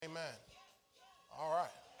Amen. All right.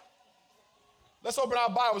 Let's open our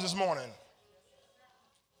Bibles this morning.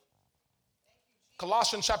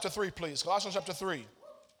 Colossians chapter 3, please. Colossians chapter 3.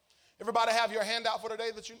 Everybody have your handout for today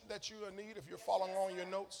that you need if you're following along your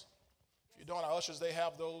notes. If you're doing our ushers, they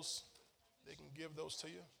have those. They can give those to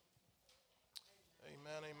you.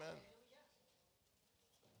 Amen, amen.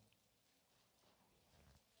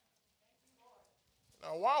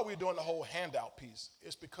 Now, why are we doing the whole handout piece?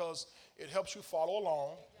 It's because it helps you follow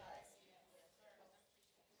along,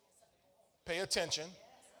 pay attention,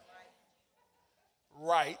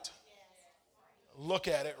 write, look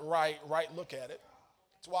at it, write, look at it.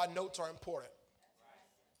 That's why notes are important.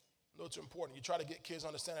 Notes are important. You try to get kids to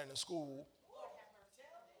understand that in school.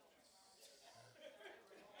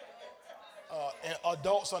 And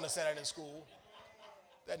adults understand that in school,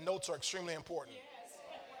 that notes are extremely important.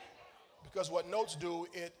 Because what notes do,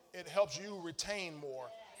 it helps you retain more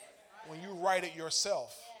when you write it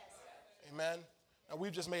yourself. Amen. Now,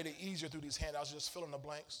 we've just made it easier through these handouts, just fill in the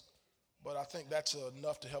blanks. But I think that's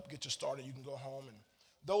enough to help get you started. You can go home. And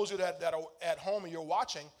those of you that are at home and you're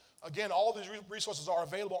watching, again, all these resources are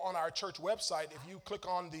available on our church website. If you click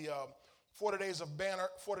on the 40 Days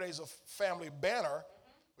of Family banner,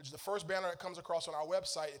 which is the first banner that comes across on our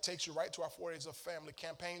website, it takes you right to our 40 Days of Family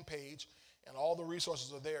campaign page, and all the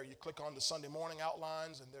resources are there. You click on the Sunday morning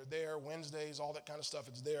outlines, and they're there. Wednesdays, all that kind of stuff,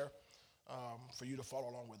 it's there for you to follow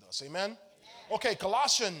along with us. Amen? Okay,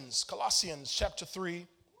 Colossians chapter 3.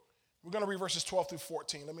 We're going to read verses 12 through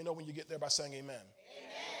 14. Let me know when you get there by saying amen.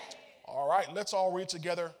 All right, let's all read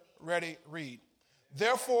together. Ready, read.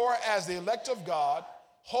 Therefore, as the elect of God,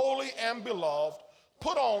 holy and beloved,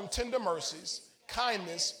 put on tender mercies,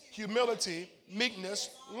 kindness, humility, meekness,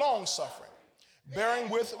 long-suffering, bearing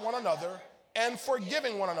with one another and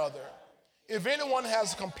forgiving one another. If anyone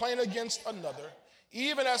has a complaint against another,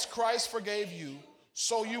 even as Christ forgave you,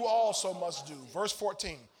 so you also must do. Verse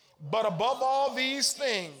 14. But above all these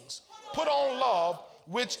things, put on love,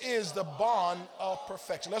 which is the bond of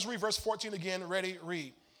perfection. Let's read verse 14 again. Ready,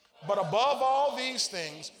 read. But above all these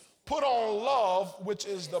things, put on love, which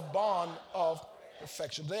is the bond of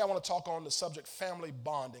perfection. Today I want to talk on the subject family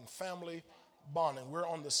bonding. Family bonding. We're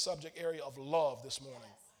on the subject area of love this morning.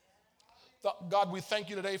 God, we thank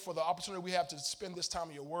you today for the opportunity we have to spend this time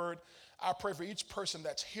in your word. I pray for each person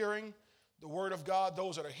that's hearing the word of God,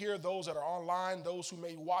 those that are here, those that are online, those who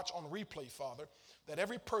may watch on replay, Father, that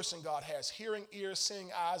every person, God, has hearing ears, seeing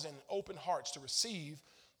eyes, and open hearts to receive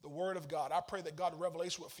the word of God. I pray that, God,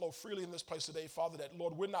 revelation would flow freely in this place today, Father, that,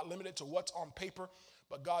 Lord, we're not limited to what's on paper,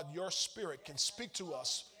 but, God, your spirit can speak to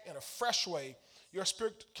us in a fresh way. Your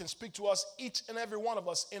spirit can speak to us, each and every one of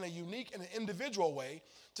us, in a unique and an individual way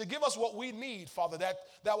to give us what we need, Father, that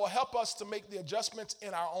will help us to make the adjustments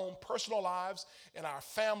in our own personal lives, in our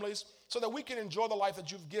families, so that we can enjoy the life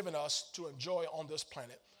that you've given us to enjoy on this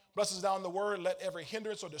planet. Bless us down the word. Let every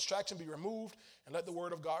hindrance or distraction be removed, and let the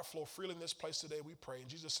word of God flow freely in this place today, we pray. In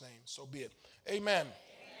Jesus' name, so be it. Amen.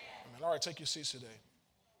 Amen. All right, take your seats today.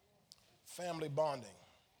 Family bonding.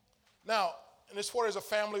 Now, in this 4 days of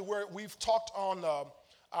family, where we've talked on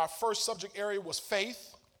our first subject area was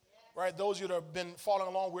faith, right? Those of you that have been following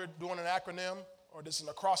along, we're doing an acronym, or this is an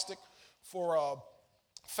acrostic for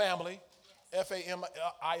family,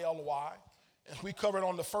 F-A-M-I-L-Y. And we covered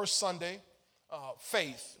on the first Sunday,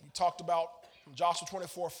 faith. We talked about from Joshua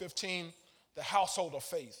 24:15, the household of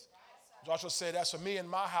faith. Joshua said, as for me and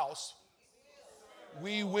my house,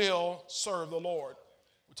 we will serve the Lord.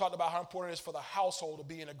 We talked about how important it is for the household to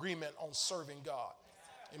be in agreement on serving God.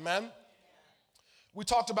 Amen? We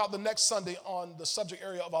talked about the next Sunday on the subject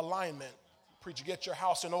area of alignment. Preacher, get your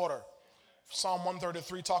house in order. Psalm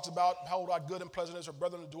 133 talks about how good and pleasant is for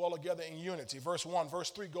brethren to dwell together in unity. Verse 1,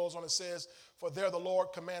 verse 3 goes on and says, for there the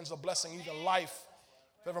Lord commands a blessing, even life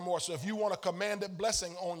forevermore. So if you want a commanded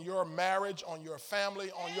blessing on your marriage, on your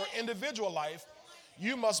family, on your individual life,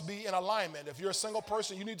 you must be in alignment. If you're a single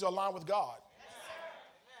person, you need to align with God.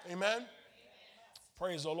 Amen?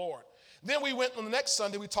 Praise the Lord. Then we went on the next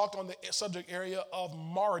Sunday, we talked on the subject area of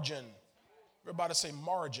margin. Everybody say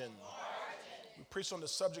margin. We preached on the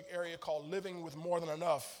subject area called living with more than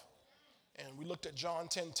enough. And we looked at John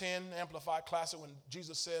 10:10, Amplified Classic, when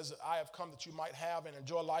Jesus says, I have come that you might have and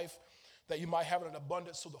enjoy life, that you might have it in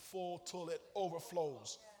abundance to the full till it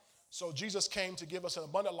overflows. So Jesus came to give us an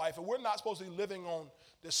abundant life, and we're not supposed to be living on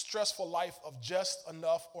this stressful life of just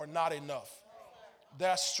enough or not enough.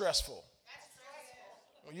 That's stressful.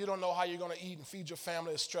 When you don't know how you're going to eat and feed your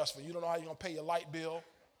family, it's stressful. You don't know how you're going to pay your light bill.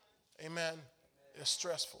 Amen. It's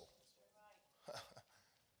stressful.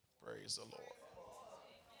 Praise the Lord.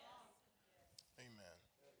 Amen.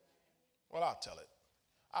 Well, I'll tell it.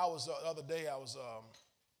 The other day, I was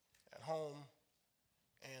got home,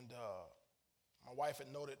 and my wife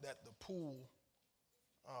had noted that the pool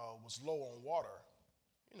was low on water,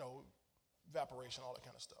 evaporation, all that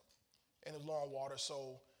kind of stuff. And it was low on water,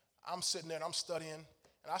 so I'm sitting there and I'm studying,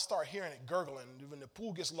 and I start hearing it gurgling. When the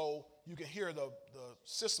pool gets low, you can hear the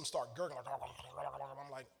system start gurgling.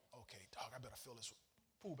 I'm like, okay, dog, I better fill this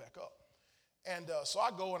pool back up. And so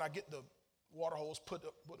I go and I get the water hose, put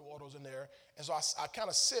the water hose in there, and so I kind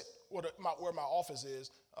of sit where my office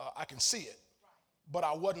is. I can see it, but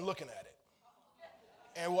I wasn't looking at it.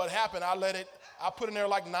 And what happened, I put in there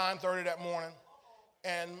like 9:30 that morning,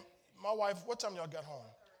 and my wife, what time y'all got home?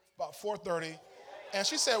 About 4:30, and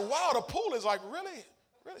she said, wow, the pool is like, really?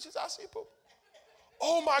 She said, I see pool.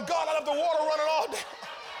 Oh my God, I left the water running all day.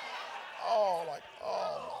 Oh my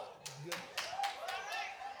goodness.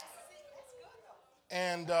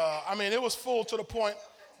 And it was full to the point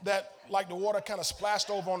that like the water kind of splashed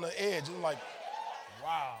over on the edge. And like,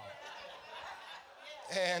 wow.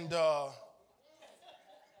 And,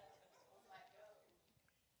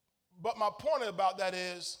 but my point about that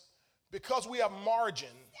is because we have margin,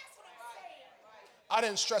 I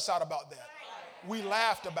didn't stress out about that. We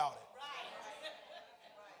laughed about it.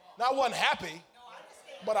 Now, I wasn't happy,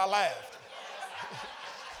 but I laughed.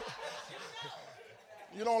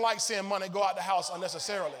 You don't like seeing money go out the house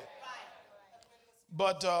unnecessarily.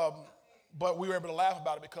 But we were able to laugh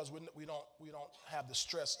about it because we don't have the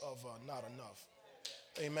stress of not enough.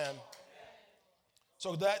 Amen.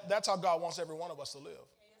 So that's how God wants every one of us to live.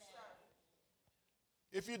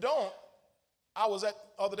 If you don't, I was the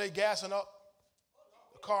other day gassing up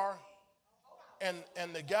the car, and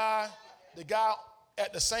the guy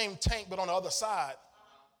at the same tank but on the other side,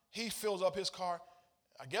 he fills up his car.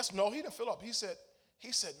 I guess no, he didn't fill up. He said,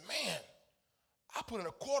 man, I put in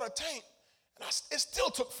a quarter tank and it still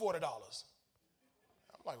took $40. I'm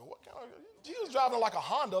like, well, what kind of, he was driving like a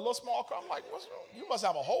Honda, a little small car. I'm like, what's wrong? You must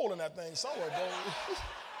have a hole in that thing somewhere,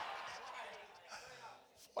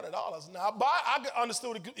 bro. $40. Now, I understood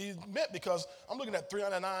what he meant because I'm looking at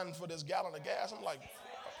 $3.99 for this gallon of gas. I'm like,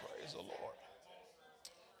 praise the Lord.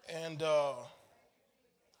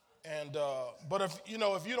 But if you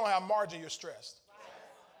don't have margin, you're stressed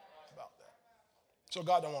about that. So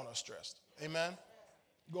God don't want us stressed. Amen.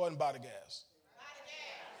 Go ahead and buy the gas.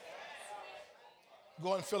 Go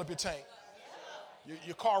ahead and fill up your tank.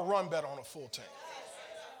 Your car run better on a full tank.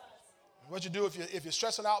 What you do if you're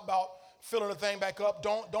stressing out about filling the thing back up,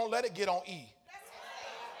 don't let it get on E.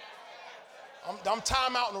 I'm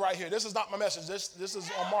time outing right here. This is not my message. This is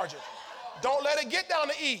on margin. Don't let it get down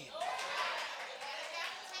to E.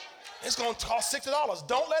 It's going to cost $60.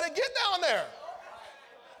 Don't let it get down there.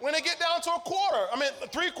 When it get down to a quarter,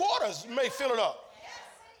 3/4, you may fill it up.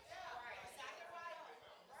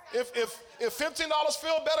 If $15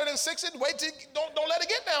 feel better than $60, wait till don't let it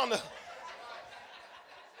get down there.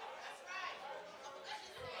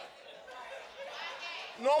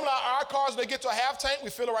 Normally our cars, they get to a half tank, we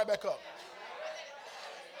fill it right back up.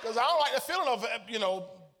 Because I don't like the feeling of,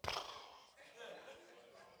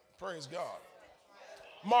 praise God.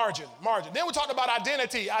 Margin. Then we talked about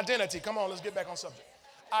identity. Come on, let's get back on subject.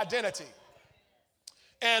 Identity.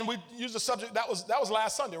 And we used the subject, that was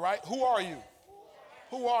last Sunday, right? Who are you?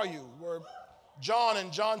 Who are you? We're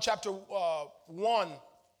in John chapter 1,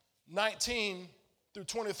 19 through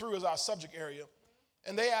 23 is our subject area.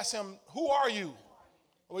 And they asked him, who are you?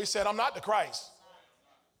 Well, he said, I'm not the Christ.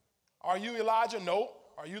 Are you Elijah? No.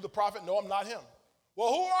 Are you the prophet? No, I'm not him. Well,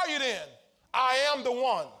 who are you then? I am the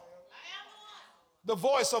one. The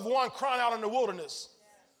voice of one crying out in the wilderness,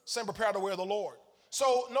 saying, prepare the way of the Lord.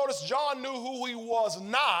 So notice John knew who he was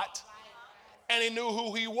not, and he knew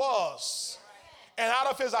who he was. And out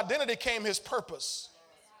of his identity came his purpose.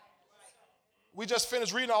 We just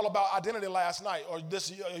finished reading all about identity last night, or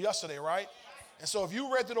yesterday, right? And so if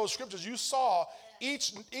you read through those scriptures, you saw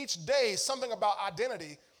each day something about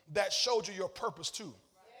identity that showed you your purpose too.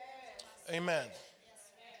 Amen.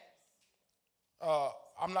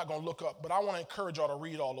 I'm not going to look up, but I want to encourage y'all to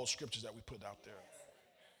read all those scriptures that we put out there.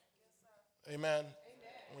 Amen.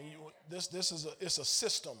 It's a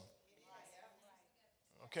system.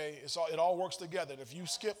 Okay, it all works together. And if you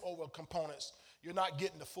skip over components, you're not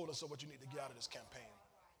getting the fullness of what you need to get out of this campaign.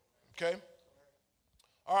 Okay?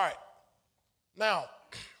 All right. Now,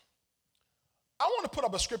 I want to put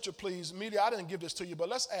up a scripture, please. Media, I didn't give this to you, but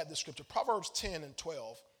let's add this scripture. Proverbs 10 and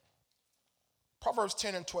 12. Proverbs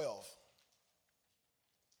 10 and 12.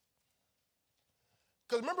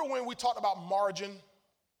 Because remember when we talked about margin,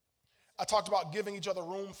 I talked about giving each other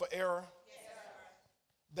room for error,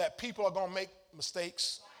 that people are going to make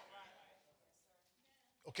mistakes.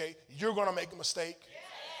 Okay, you're going to make a mistake.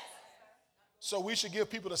 So we should give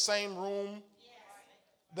people the same room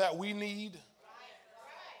that we need.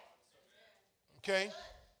 Okay?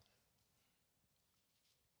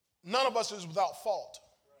 None of us is without fault,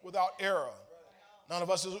 without error. None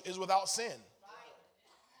of us is without sin.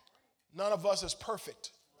 None of us is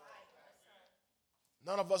perfect.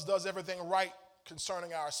 None of us does everything right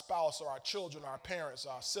concerning our spouse or our children, our parents,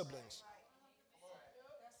 our siblings.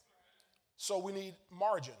 So we need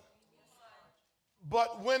margin.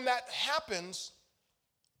 But when that happens,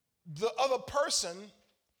 the other person,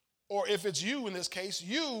 or if it's you in this case,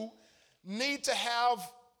 you need to have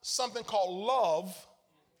something called love,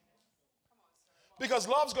 because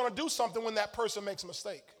love's going to do something when that person makes a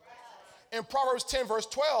mistake. In Proverbs 10, verse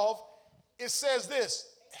 12, it says this: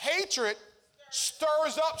 hatred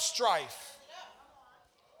stirs up strife.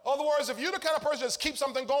 In other words, if you're the kind of person that keeps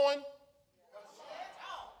something going,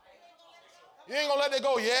 you ain't going to let it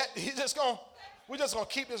go yet. We're just going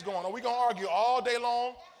to keep this going. Or we're going to argue all day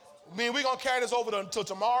long. We're going to carry this over until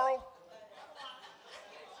tomorrow.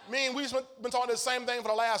 We've been talking the same thing for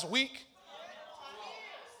the last week.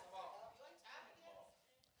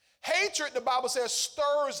 Hatred, the Bible says,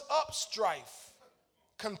 stirs up strife,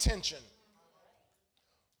 contention.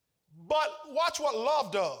 But watch what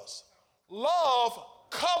love does. Love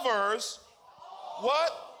covers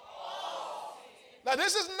what? Now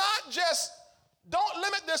this is not just, don't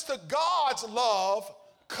limit this to God's love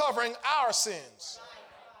covering our sins.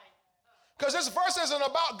 Because this verse isn't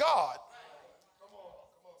about God.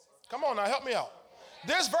 Come on now, help me out.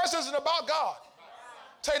 This verse isn't about God.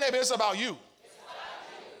 Tell your neighbor, it's about you.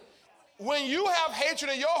 When you have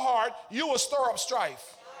hatred in your heart, you will stir up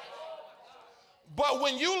strife. But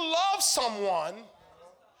when you love someone,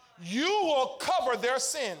 you will cover their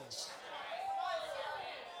sins.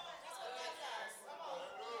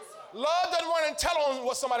 Love doesn't run and tell on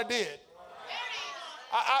what somebody did.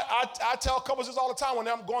 I tell couples this all the time when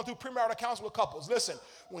I'm going through premarital counseling with couples. Listen,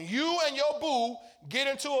 when you and your boo get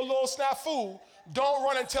into a little snafu, don't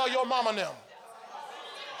run and tell your mama and them.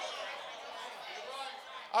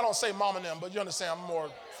 I don't say mama and them, but you understand, I'm more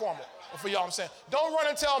formal. For y'all, I'm saying, don't run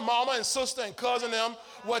and tell mama and sister and cousin them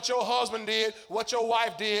what your husband did, what your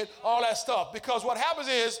wife did, all that stuff. Because what happens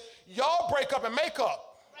is y'all break up and make up.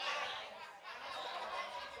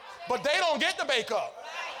 But they don't get to make up.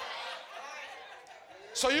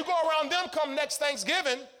 So you go around them come next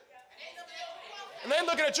Thanksgiving, and they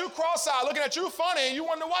looking at you cross-eyed, looking at you funny, and you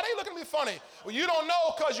wonder why they looking at me funny. Well, you don't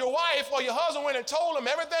know because your wife or your husband went and told them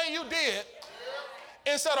everything you did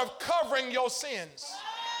instead of covering your sins.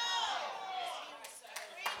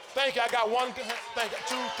 Thank you. I got one. Thank you.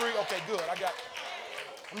 2, 3. Okay, good.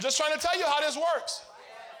 I'm just trying to tell you how this works.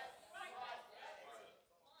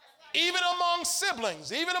 Even among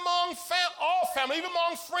siblings, even among all family, even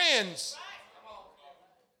among friends,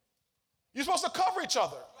 you're supposed to cover each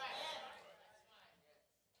other.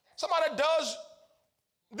 Somebody does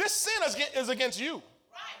this sin is against you.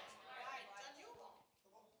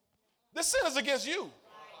 This sin is against you.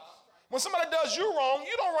 When somebody does you wrong,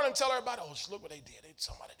 you don't run and tell everybody, oh, look what they did.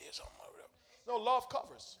 Somebody did something. No, love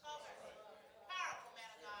covers.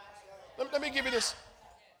 Let me give you this.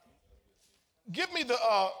 Give me the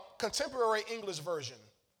contemporary English version,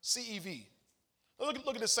 CEV.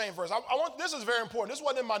 Look at the same verse. I want. This is very important. This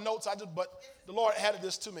wasn't in my notes. But the Lord added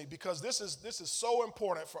this to me because this is so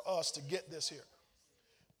important for us to get this here.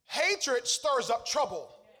 Hatred stirs up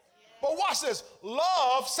trouble. But watch this.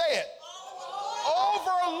 Love, say it,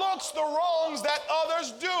 overlooks the wrongs that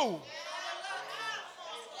others do.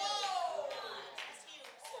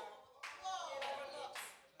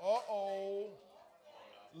 Uh-oh.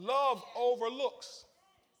 Love overlooks.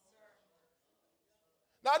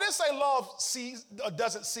 Now, I didn't say love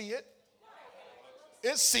doesn't see it.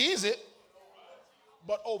 It sees it,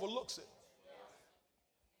 but overlooks it.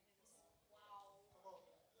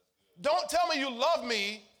 Don't tell me you love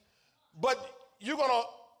me, but you're going to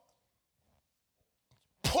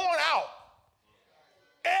point out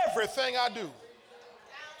everything I do.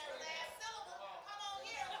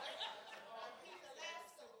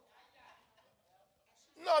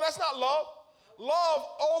 No, that's not love. Love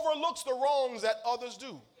overlooks the wrongs that others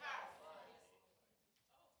do.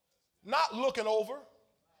 Not looking over,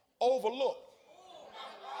 overlook.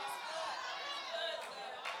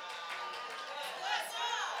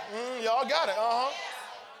 Y'all got it,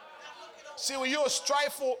 See, when you're a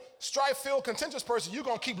strife-filled, contentious person, you're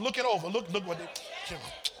going to keep looking over. Look what they...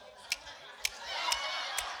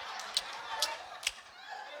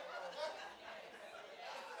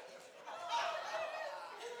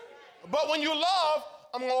 But when you love,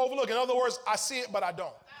 I'm going to overlook. In other words, I see it, but I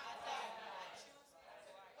don't.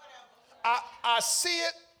 I see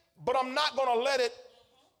it, but I'm not going to let it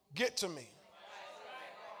get to me.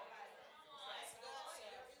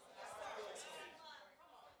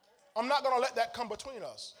 I'm not going to let that come between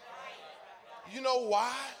us. You know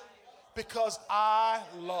why? Because I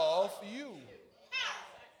love you.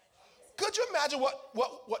 Could you imagine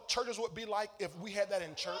what churches would be like if we had that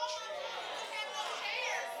in church?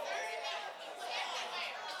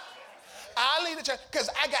 I leave the church because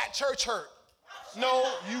I got church hurt. No,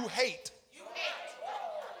 you hate.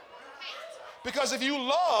 Because if you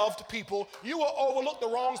loved people, you will overlook the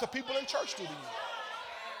wrongs the people in church do to you.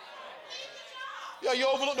 Yeah, you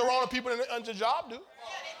overlook the wrong people in your job do.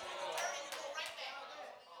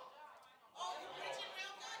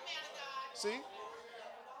 See?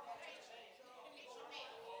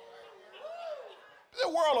 The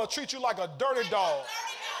world will treat you like a dirty dog.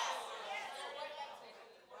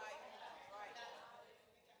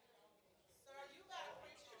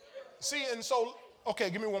 See, and so, okay,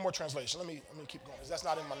 give me one more translation. Let me keep going, because that's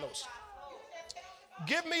not in my notes.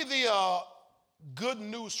 Give me the Good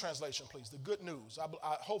News translation, please. The Good News.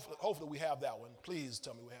 Hopefully we have that one. Please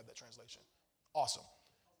tell me we have that translation. Awesome.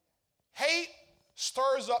 Hate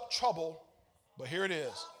stirs up trouble, but here it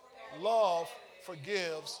is. Love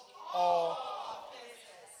forgives all.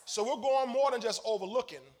 So we're going more than just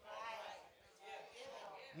overlooking.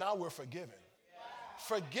 Now we're forgiving.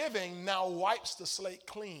 Forgiving now wipes the slate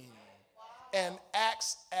clean and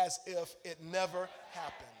acts as if it never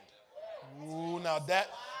happened. Ooh, now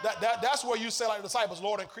that's where you say like the disciples,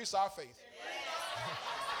 Lord, increase our faith.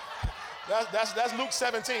 That's Luke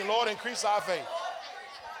 17. Lord, increase our faith.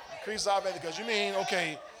 Increase our faith, because you mean,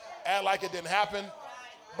 okay, act like it didn't happen,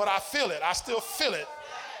 but I feel it. I still feel it.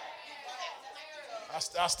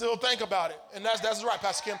 I still think about it. And that's right,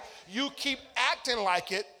 Pastor Kim. You keep acting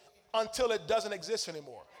like it until it doesn't exist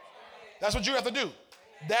anymore. That's what you have to do.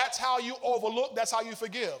 That's how you overlook. That's how you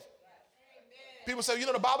forgive. People say,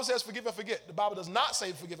 the Bible says forgive and forget. The Bible does not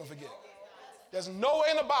say forgive and forget. There's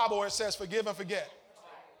nowhere in the Bible where it says forgive and forget.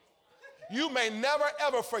 You may never,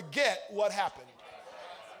 ever forget what happened.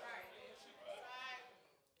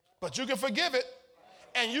 But you can forgive it,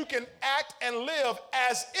 and you can act and live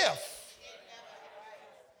as if.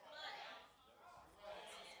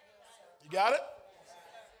 You got it?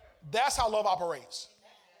 That's how love operates.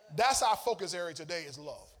 That's our focus area today, is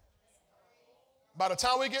love. By the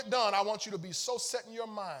time we get done, I want you to be so set in your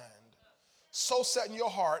mind, so set in your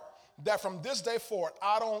heart, that from this day forward,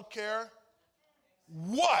 I don't care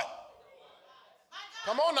what.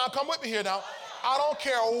 Come on now, come with me here now. I don't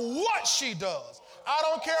care what she does. I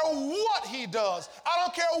don't care what he does. I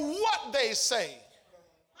don't care what they say.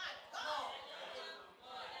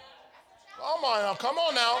 Come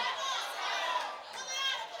on now.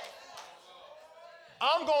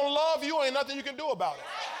 I'm going to love you. Ain't nothing you can do about it.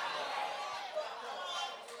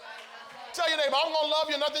 Tell your neighbor, I'm going to love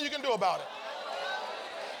you. Nothing you can do about it.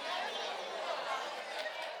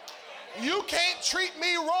 You can't treat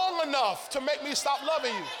me wrong enough to make me stop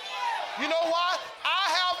loving you. You know why? I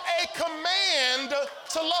have a command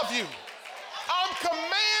to love you. I'm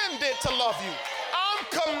commanded to love you. I'm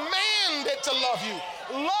commanded to love you.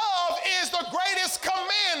 Love is the greatest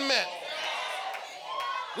commandment.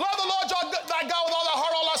 Love the Lord thy God with all thy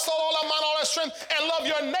heart, all thy soul, all thy mind, all thy strength, and love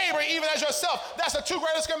your neighbor even as yourself. That's the two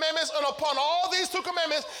greatest commandments, and upon all these two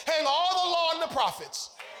commandments hang all the law and the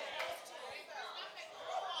prophets.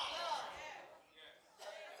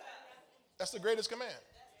 That's the greatest command.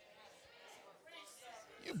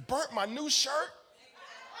 You burnt my new shirt.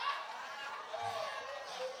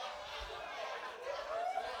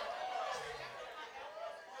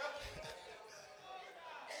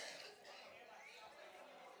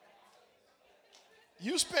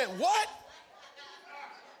 You spent what?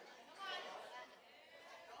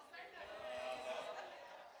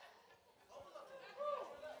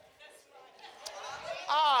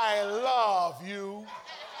 I love you.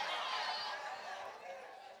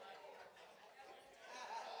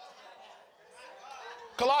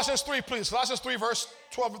 Colossians 3, please. Colossians 3, verse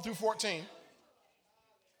 12 through 14.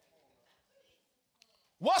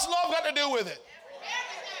 What's love got to do with it?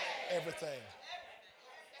 Everything.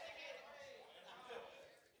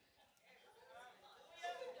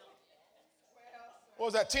 What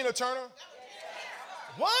was that, Tina Turner?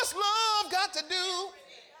 What's love got to do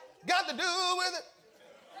with it?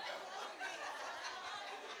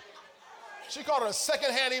 She called it a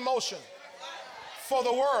secondhand emotion for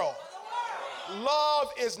the world.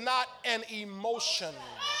 Love is not an emotion.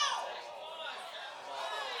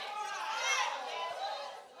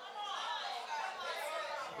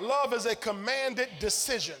 Love is a commanded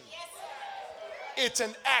decision. It's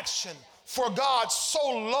an action. For God so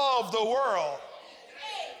loved the world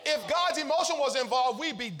If God's emotion was involved,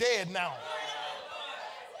 we'd be dead now.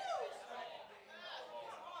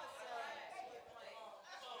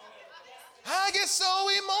 I get so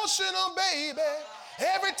emotional, baby,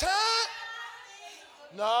 every time.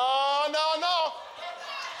 No.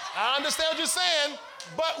 I understand what you're saying,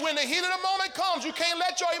 but when the heat of the moment comes, you can't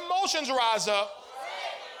let your emotions rise up,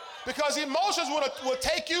 because emotions will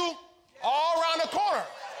take you all around the corner.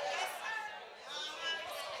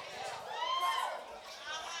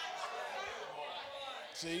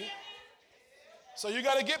 See? So you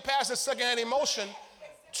got to get past the secondhand emotion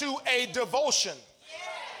to a devotion.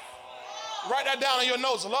 Write that down in your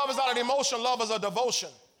notes. Love is not an emotion. Love is a devotion.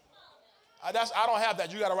 I don't have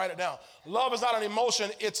that. You got to write it down. Love is not an emotion.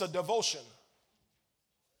 It's a devotion.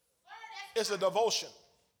 It's a devotion.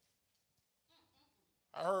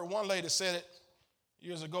 I heard one lady said it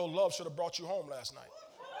years ago. Love should have brought you home last night.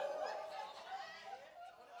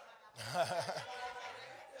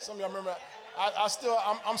 Some of y'all remember.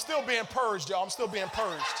 I'm still being purged, y'all. I'm still being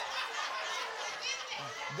purged.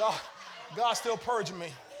 God's still purging me.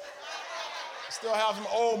 I still have some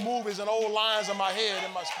old movies and old lines in my head.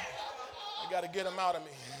 I got to get them out of me.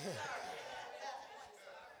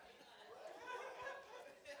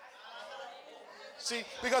 See,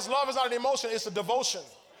 because love is not an emotion, it's a devotion.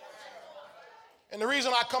 And the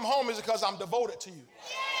reason I come home is because I'm devoted to you.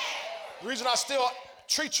 The reason I still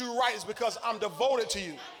treat you right is because I'm devoted to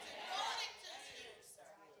you.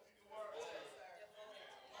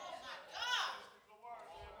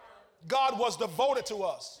 God was devoted to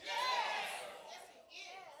us.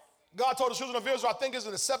 God told the children of Israel, I think it's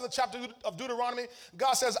in the 7th chapter of Deuteronomy,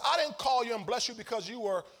 God says, I didn't call you and bless you because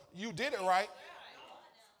you did it right.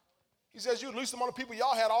 He says, you at least among the people,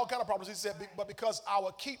 y'all had all kind of problems. He said, but because I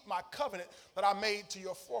will keep my covenant that I made to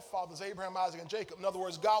your forefathers, Abraham, Isaac, and Jacob. In other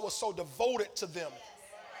words, God was so devoted to them.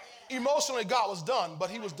 Emotionally, God was done, but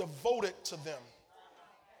he was devoted to them.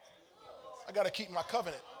 I got to keep my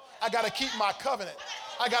covenant. I got to keep my covenant.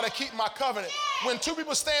 I got to keep my covenant. When two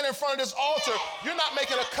people stand in front of this altar, you're not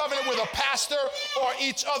making a covenant with a pastor or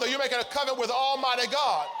each other. You're making a covenant with Almighty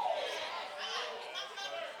God.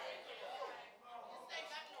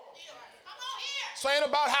 So it ain't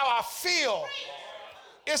about how I feel.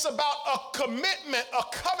 It's about a commitment, a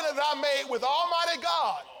covenant that I made with Almighty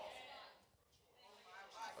God.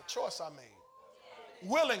 A choice I made.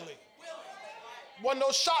 Willingly. Wasn't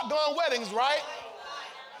no shotgun weddings, right?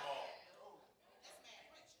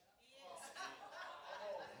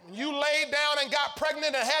 When you laid down and got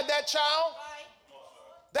pregnant and had that child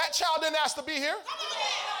didn't ask to be here.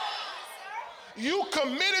 You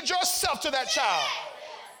committed yourself to that child.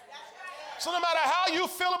 So no matter how you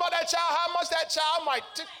feel about that child, how much that child might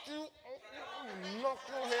tick you, knock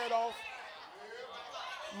your head off.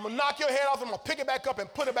 I'm going to knock your head off, I'm going to pick it back up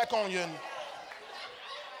and put it back on you. And,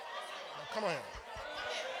 come on.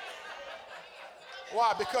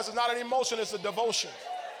 Why? Because it's not an emotion, it's a devotion.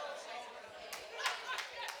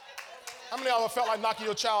 How many of y'all felt like knocking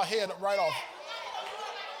your child's head right off?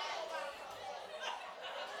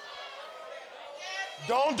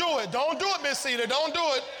 Don't do it. Don't do it, Miss Cedar. Don't do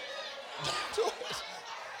it. Don't do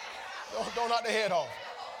it. Don't knock the head off.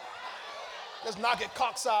 Just knock it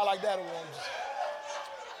cockside like that.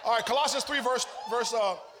 All right, Colossians 3,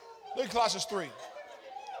 look at Colossians 3.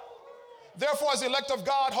 Therefore, as the elect of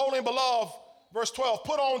God, holy and beloved, verse 12,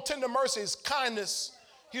 put on tender mercies, kindness,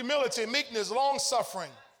 humility, meekness, long-suffering.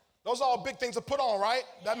 Those are all big things to put on, right?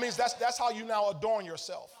 That means that's how you now adorn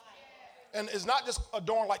yourself. And it's not just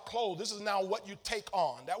adorn like clothes. This is now what you take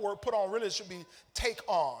on. That word put on really should be take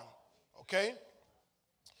on, okay?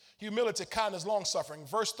 Humility, kindness, long-suffering.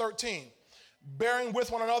 Verse 13, bearing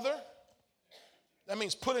with one another. That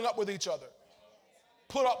means putting up with each other.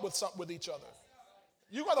 Put up with each other.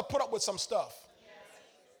 You got to put up with some stuff.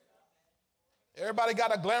 Everybody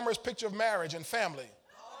got a glamorous picture of marriage and family.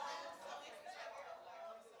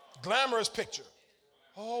 Glamorous picture.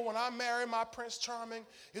 Oh, when I marry my Prince Charming,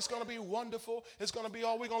 it's going to be wonderful. It's going to be,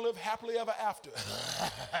 we're going to live happily ever after.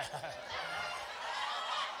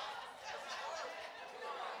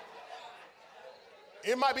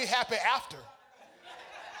 It might be happy after.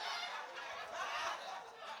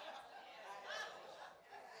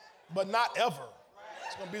 But not ever.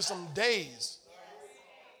 It's going to be some days.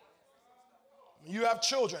 When you have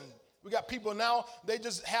children, we got people now, they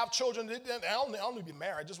just have children. I don't need to be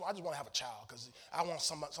married. I just want to have a child because I want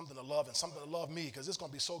something to love and something to love me because it's going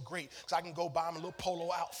to be so great because I can go buy them a little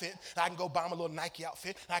polo outfit and I can go buy them a little Nike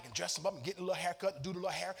outfit and I can dress them up and get a little haircut, do the little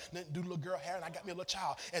hair, and then do the little girl hair, and I got me a little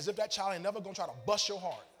child. As if that child ain't never going to try to bust your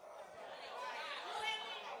heart.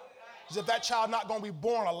 As if that child not going to be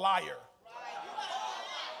born a liar.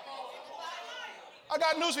 I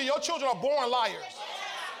got news for you. Your children are born liars.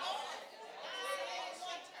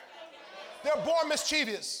 They're born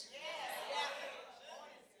mischievous.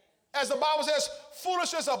 As the Bible says,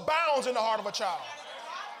 foolishness abounds in the heart of a child.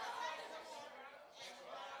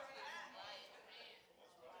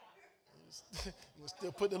 You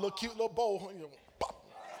still put the little cute little bow. Pop.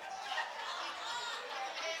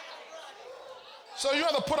 So you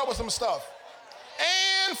have to put up with some stuff.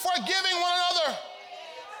 And forgiving one another.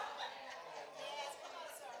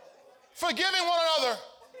 Forgiving one another.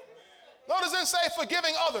 Notice it doesn't say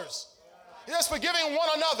forgiving others. It says forgiving one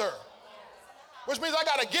another. Which means I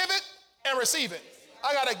got to give it and receive it.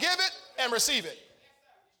 I got to give it and receive it.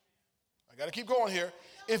 I got to keep going here.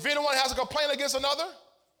 If anyone has a complaint against another,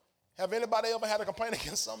 have anybody ever had a complaint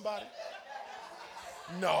against somebody?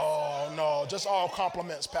 No, just all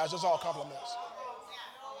compliments, Pastor, just all compliments.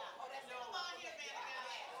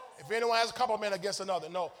 If anyone has a compliment against another,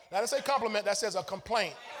 no. That doesn't say compliment, that says a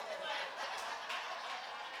complaint.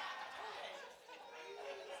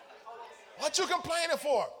 What you complaining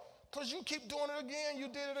for? Because you keep doing it again, you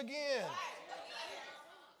did it again.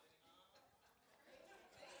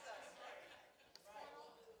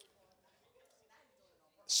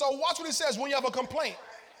 So watch what he says when you have a complaint.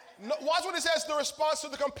 Watch what he says the response to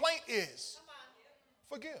the complaint is.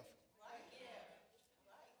 Forgive.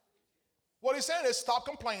 What he's saying is stop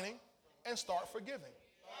complaining and start forgiving.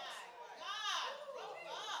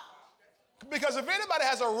 Because if anybody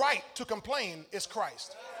has a right to complain, it's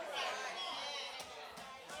Christ.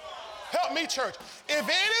 Help me, church. If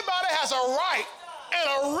anybody has a right and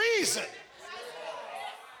a reason,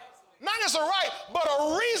 not just a right, but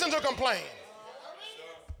a reason to complain,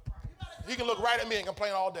 he can look right at me and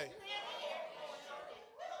complain all day.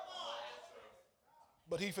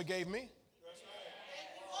 But he forgave me.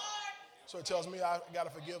 So it tells me I got to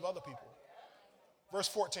forgive other people. Verse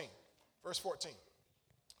 14.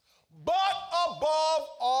 But above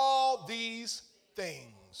all these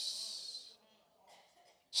things.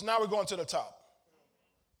 So now we're going to the top.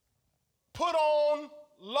 Put on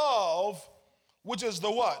love, which is the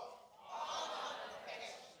what?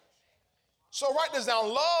 So write this down.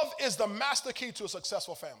 Love is the master key to a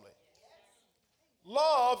successful family.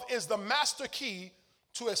 Love is the master key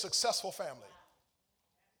to a successful family.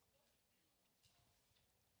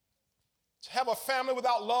 To have a family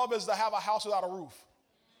without love is to have a house without a roof.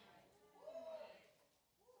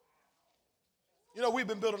 You know, we've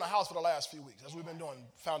been building a house for the last few weeks, as we've been doing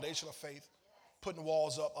foundation of faith, putting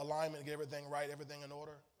walls up, alignment, get everything right, everything in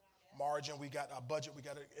order. Margin, we got our budget, we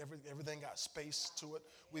got everything got space to it.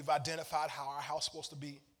 We've identified how our house is supposed to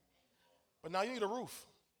be. But now you need a roof.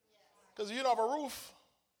 Because if you don't have a roof,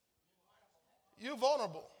 you're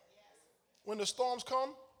vulnerable. When the storms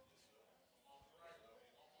come,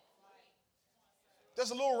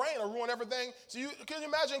 there's a little rain to ruin everything. So can you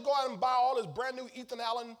imagine go out and buy all this brand new Ethan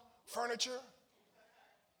Allen furniture?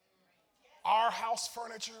 Our house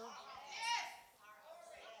furniture.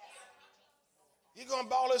 You're going to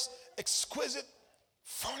buy all this exquisite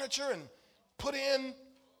furniture and put in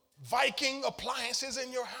Viking appliances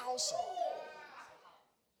in your house.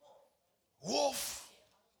 Wolf.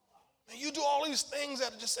 And you do all these things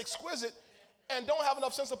that are just exquisite and don't have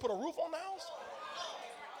enough sense to put a roof on the house.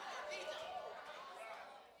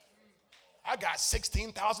 I got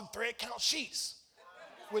 16,000 thread count sheets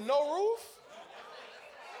with no roof.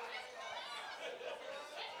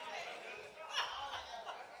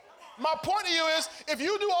 My point to you is, if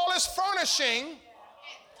you do all this furnishing,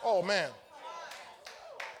 oh man,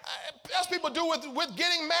 as people do with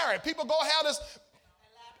getting married. People go have this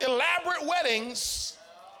elaborate weddings,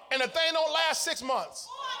 and the thing don't last 6 months.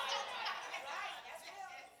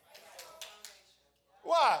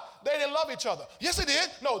 Why? They didn't love each other. Yes, they did.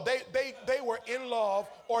 No, they were in love,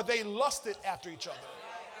 or they lusted after each other.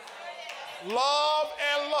 Love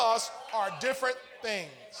and lust are different things.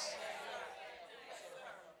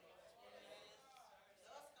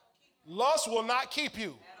 Lust will not keep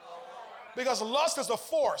you, because lust is a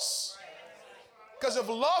force. Because if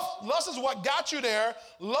lust is what got you there,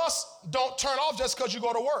 lust don't turn off just because you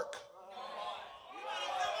go to work.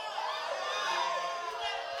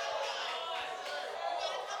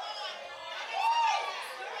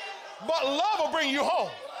 But love will bring you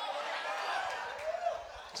home.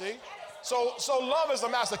 See? So love is the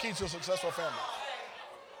master key to a successful family.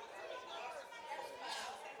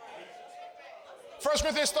 1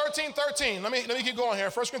 Corinthians 13:13. Let me keep going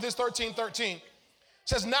here. 1 Corinthians 13:13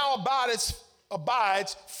 says, now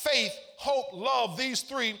abides faith, hope, love, these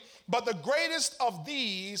three, but the greatest of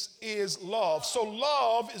these is love. So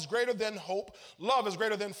love is greater than hope. Love is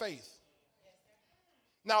greater than faith.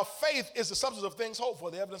 Now, faith is the substance of things hoped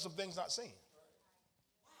for, the evidence of things not seen.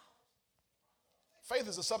 Faith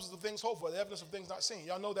is the substance of things hoped for, the evidence of things not seen.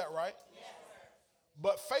 Y'all know that, right?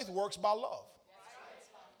 But faith works by love.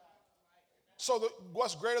 So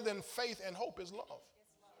what's greater than faith and hope is love.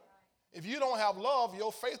 If you don't have love,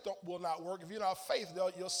 your faith will not work. If you don't have faith,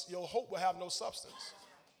 your hope will have no substance.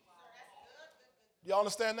 Y'all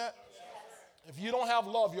understand that? If you don't have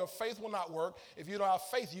love, your faith will not work. If you don't have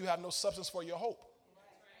faith, you have no substance for your hope.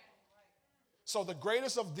 So the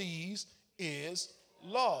greatest of these is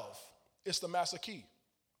love. It's the master key.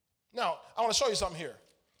 Now, I want to show you something here.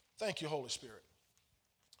 Thank you, Holy Spirit.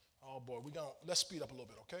 Oh boy, let's speed up a little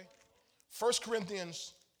bit, okay? 1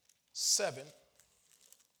 Corinthians 7.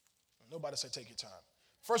 Nobody say take your time.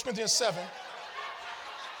 1 Corinthians 7.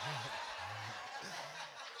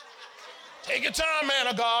 Take your time, man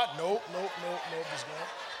of God. Nope. Just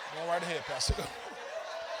going right ahead, Pastor.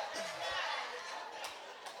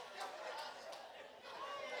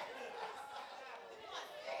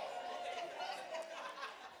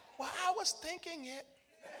 Well, I was thinking it.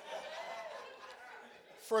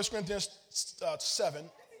 1 Corinthians 7,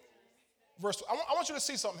 verse 2. I want you to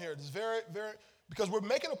see something here. It's very, very, because we're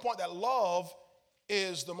making a point that love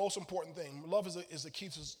is the most important thing. Love is the key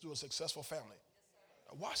to a successful family.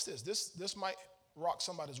 Now watch this. This might rock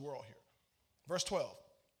somebody's world here. Verse 12.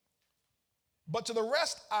 But to the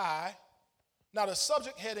rest now the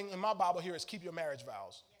subject heading in my Bible here is keep your marriage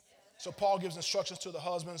vows. So Paul gives instructions to the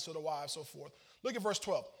husbands, to the wives, so forth. Look at verse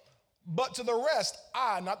 12. But to the rest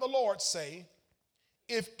not the Lord, say,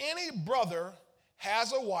 if any brother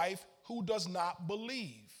has a wife who does not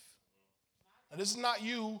believe. Now, this is not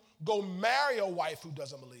you go marry a wife who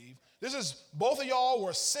doesn't believe. This is both of y'all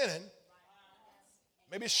were sinning,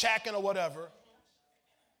 maybe shacking or whatever,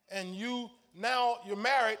 and you're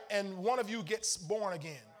married and one of you gets born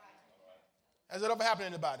again. Has that ever happened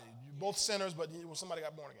to anybody? You're both sinners, but somebody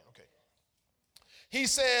got born again. Okay. He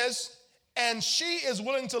says, and she is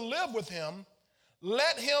willing to live with him,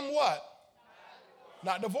 let him what?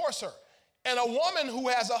 Not divorce her. And a woman who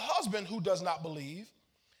has a husband who does not believe,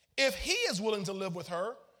 if he is willing to live with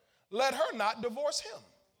her, let her not divorce him.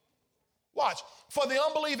 Watch. For the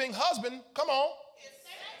unbelieving husband, come on.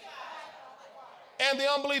 And the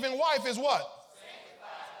unbelieving wife is what?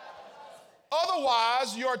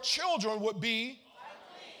 Otherwise, your children would be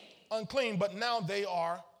unclean, but now they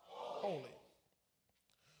are holy.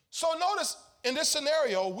 So notice in this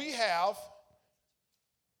scenario, we have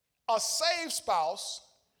a saved spouse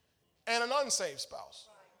and an unsaved spouse.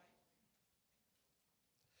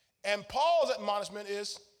 And Paul's admonishment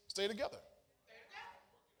is stay together.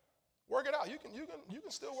 Work it out. You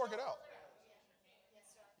can still work it out.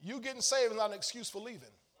 You getting saved is not an excuse for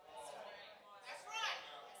leaving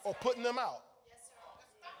or putting them out.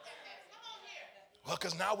 Well,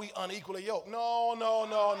 because now we unequally yoked.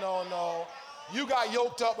 No. You got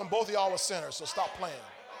yoked up and both of y'all were sinners, so stop playing.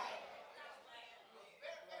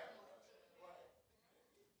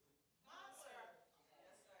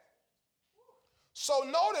 So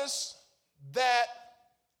notice that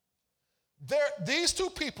these two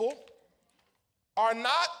people are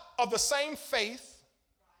not of the same faith.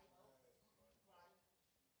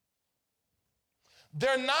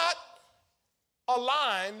 They're not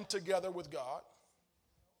aligned together with God.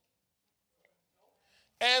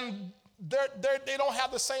 And they don't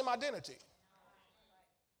have the same identity.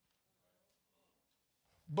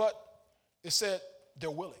 But it said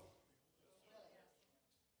they're willing.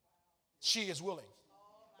 She is willing.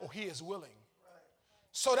 Or he is willing.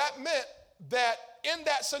 So that meant that in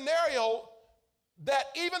that scenario, that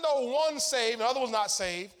even though one's saved and the other one's not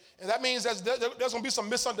saved, and that means there's going to be some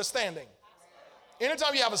misunderstanding.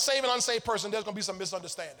 Anytime you have a saved and unsaved person, there's going to be some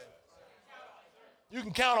misunderstanding. You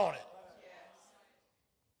can count on it.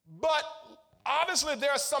 But obviously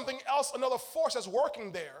there's something else, another force that's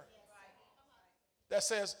working there that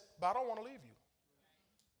says, but I don't want to leave you.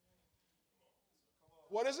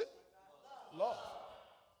 What is it? Love.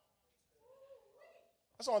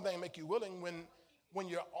 That's the only thing that make you willing when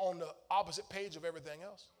you're on the opposite page of everything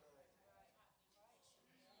else.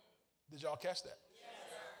 Did y'all catch that?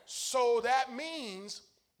 So that means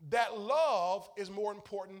that love is more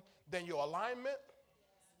important than your alignment,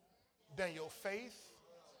 than your faith,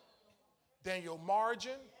 than your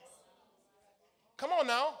margin. Come on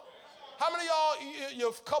now. How many of y'all,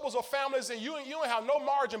 your couples or families, and you don't have no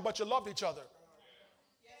margin, but you loved each other?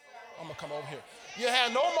 I'm going to come over here. You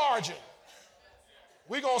had no margin.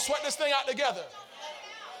 We're going to sweat this thing out together.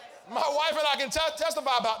 My wife and I can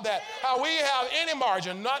testify about that. How we have any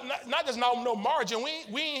margin, not just no margin.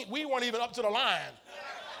 We weren't even up to the line.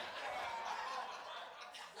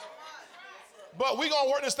 But we're going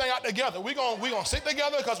to work this thing out together. We're going to sit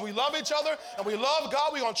together because we love each other and we love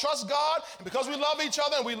God. We're going to trust God. And because we love each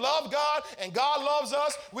other and we love God and God loves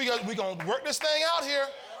us, we're going to work this thing out here.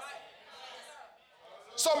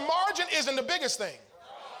 So margin isn't the biggest thing.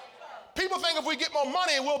 People think if we get more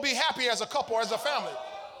money, we'll be happy as a couple or as a family.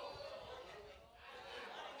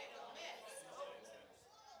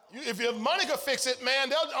 If your money could fix it,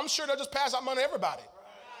 man, I'm sure they'll just pass out money to everybody.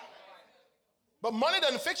 But money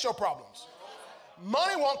doesn't fix your problems.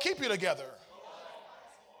 Money won't keep you together.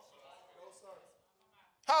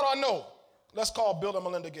 How do I know? Let's call Bill and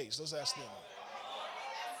Melinda Gates. Let's ask them.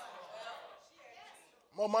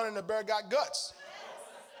 More money than the bear got guts.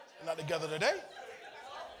 They're not together today.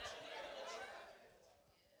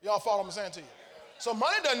 Y'all follow what I'm saying to you? So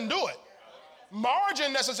money doesn't do it.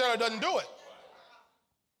 Margin necessarily doesn't do it.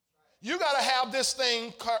 You got to have this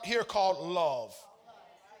thing here called love.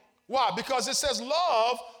 Why? Because it says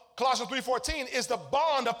love, Colossians 3:14, is the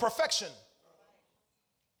bond of perfection.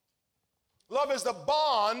 Love is the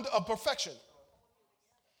bond of perfection.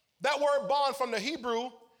 That word bond from the Hebrew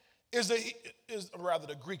is the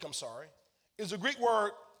Greek, is the Greek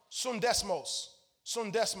word sundesmos.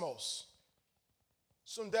 Sundesmos.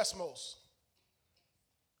 Sundesmos.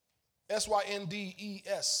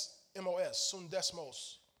 Syndesmos.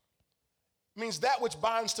 Sundesmos. Means that which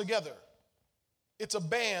binds together. It's a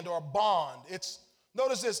band or a bond. It's,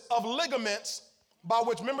 notice this, of ligaments by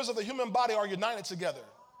which members of the human body are united together.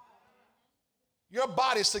 Your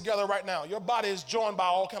body's together right now. Your body is joined by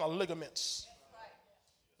all kind of ligaments.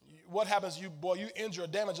 What happens, you injure or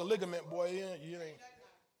damage a ligament, boy, you ain't.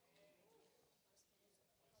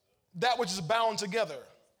 That which is bound together.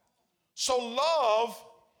 So love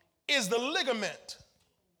is the ligament,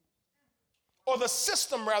 or the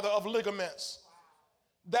system rather of ligaments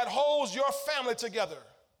that holds your family together.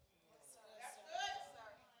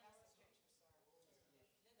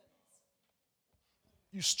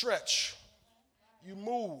 You stretch, you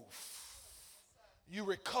move, you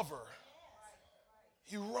recover,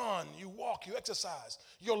 you run, you walk, you exercise.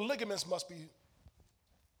 Your ligaments must be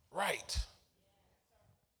right,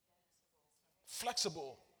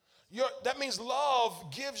 flexible. That means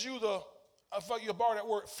love gives you I thought you borrowed that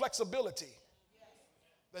word, flexibility.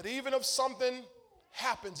 That even if something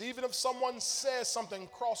happens, even if someone says something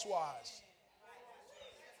crosswise,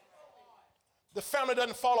 the family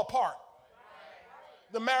doesn't fall apart.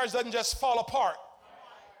 The marriage doesn't just fall apart.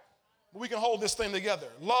 We can hold this thing together.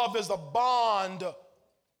 Love is the bond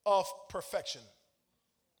of perfection.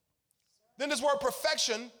 Then this word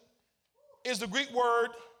perfection is the Greek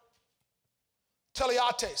word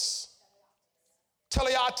teleates.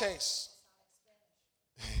 Teleates.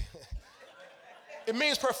 It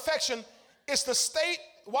means perfection. It's the state,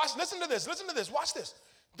 listen to this, watch this.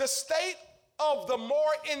 The state of the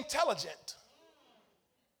more intelligent.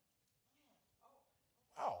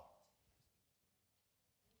 Wow.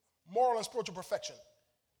 Moral and spiritual perfection.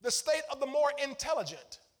 The state of the more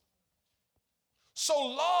intelligent. So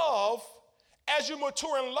love, as you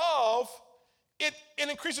mature in love, it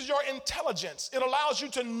increases your intelligence. It allows you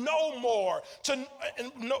to know more, to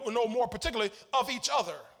know more particularly of each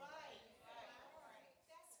other.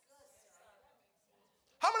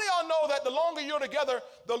 How many of y'all know that the longer you're together,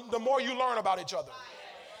 the more you learn about each other?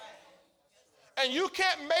 And you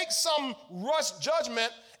can't make some rush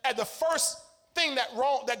judgment at the first thing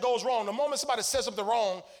that goes wrong. The moment somebody says something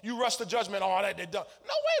wrong, you rush to judgment. Oh, that they done.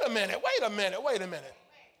 No, wait a minute.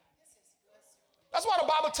 That's why the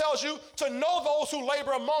Bible tells you to know those who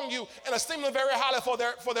labor among you and esteem them very highly for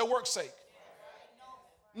their work's sake.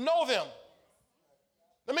 Know them.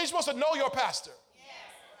 That means you're supposed to know your pastor.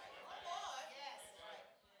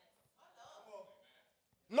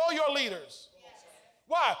 Know your leaders.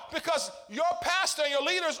 Why? Because your pastor and your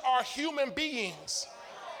leaders are human beings.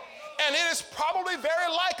 And it is probably very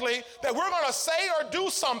likely that we're going to say or do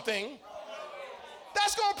something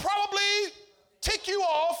that's going to probably tick you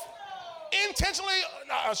off intentionally.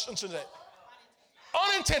 No, I shouldn't say that.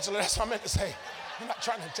 Unintentionally, that's what I meant to say. I'm not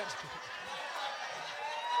trying to intentionally.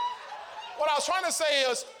 What I was trying to say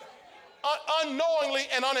is unknowingly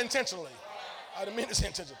and unintentionally. I didn't mean to say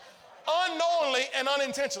intentionally. Unknowingly and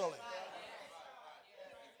unintentionally.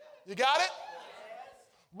 You got it?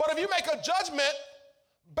 But if you make a judgment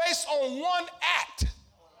based on one act,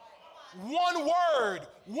 one word,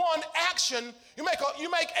 one action, you make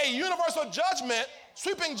a universal judgment,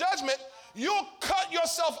 sweeping judgment, you'll cut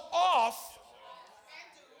yourself off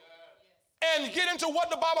and get into what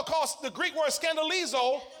the Bible calls the Greek word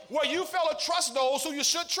scandalizo, where you fail to trust those who you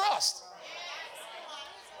should trust.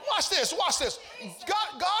 Watch this.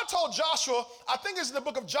 God told Joshua, I think it's in the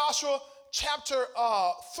book of Joshua, chapter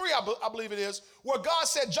 3, I believe it is, where God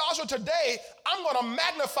said, Joshua, today I'm going to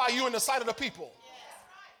magnify you in the sight of the people.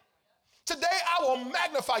 Today I will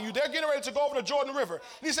magnify you. They're getting ready to go over the Jordan River.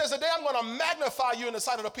 And he says, today I'm going to magnify you in the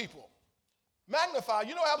sight of the people. Magnify.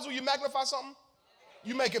 You know what happens when you magnify something?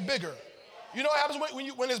 You make it bigger. You know what happens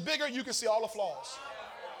when it's bigger? You can see all the flaws.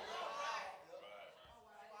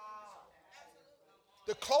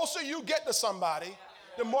 The closer you get to somebody,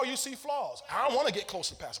 the more you see flaws. I don't want to get close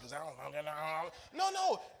to Pastor because I don't.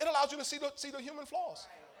 No. It allows you to see the human flaws.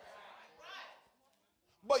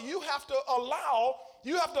 But you have to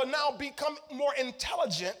now become more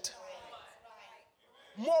intelligent,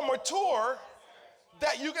 more mature,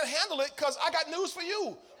 that you can handle it, because I got news for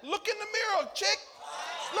you. Look in the mirror, chick.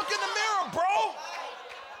 Look in the mirror, bro.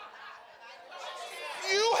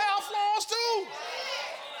 You have flaws too.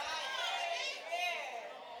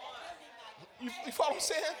 You follow what I'm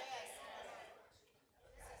saying?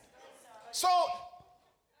 So,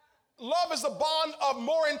 love is the bond of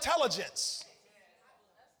more intelligence.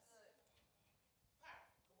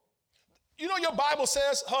 You know your Bible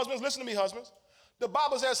says, husbands, listen to me, husbands. The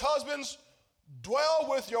Bible says, husbands, dwell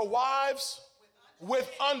with your wives with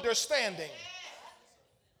understanding.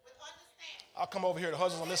 I'll come over here, the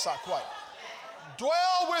husbands on this side, quiet.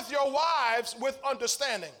 Dwell with your wives with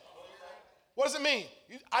understanding. What does it mean?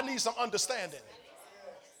 I need some understanding.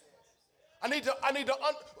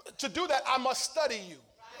 To do that, I must study you.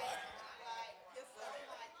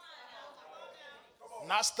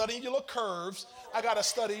 Not studying your little curves. I got to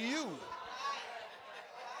study you.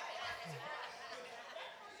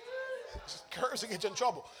 Curves will get you in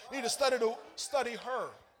trouble. You need to study her.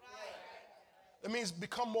 That means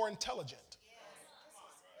become more intelligent.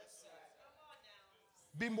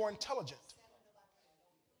 Be more intelligent.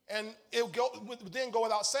 And it would then go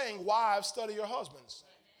without saying, wives, study your husbands.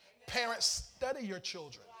 Parents, study your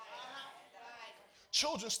children.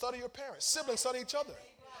 Children, study your parents. Siblings, study each other.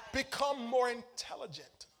 Become more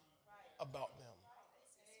intelligent about them.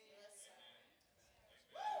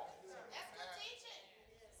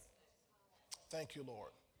 Thank you,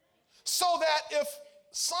 Lord. So that if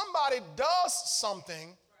somebody does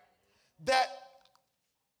something that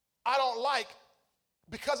I don't like,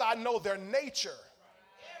 because I know their nature,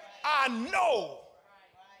 I know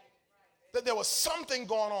that there was something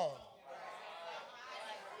going on.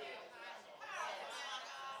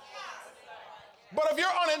 But if you're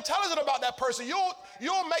unintelligent about that person,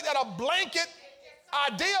 you'll make that a blanket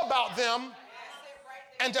idea about them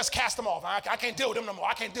and just cast them off. I can't deal with them no more.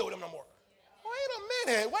 I can't deal with them no more. Wait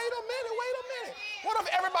a minute. What if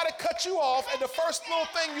everybody cut you off at the first little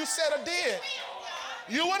thing you said or did?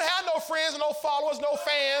 You wouldn't have no friends, no followers, no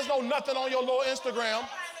fans, no nothing on your little Instagram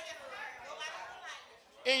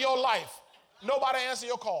in your life. Nobody answer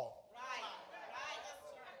your call.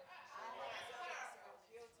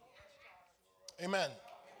 Amen.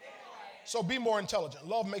 So be more intelligent.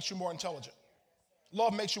 Love makes you more intelligent.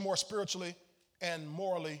 Love makes you more spiritually and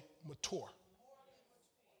morally mature.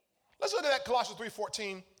 Let's look at that Colossians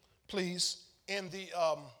 3:14, please, in the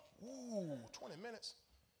 20 minutes.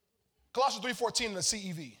 Colossians 3:14 in the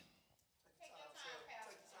CEV.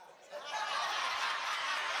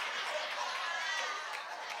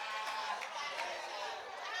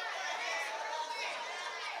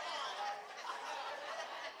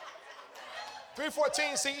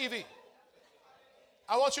 .314 CEV.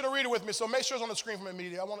 I want you to read it with me, so make sure it's on the screen from the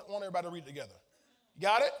media. I want everybody to read it together. You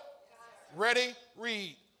got it? Ready?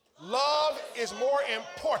 Read. Love is more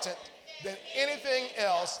important than anything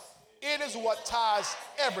else. It is what ties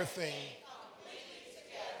everything.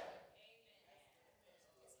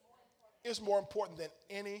 It's more important than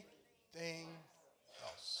anything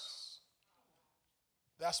else.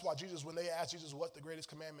 That's why Jesus, when they asked Jesus what the greatest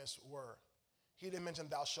commandments were, he didn't mention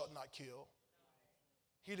thou shalt not kill.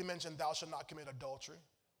 He didn't mention thou shalt not commit adultery.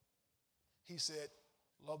 He said,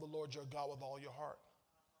 love the Lord your God with all your heart.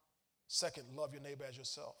 Second, love your neighbor as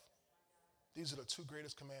yourself. These are the two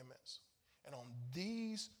greatest commandments. And on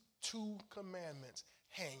these two commandments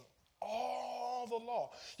hang all the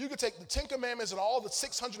law. You could take the 10 commandments and all the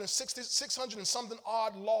 600 and something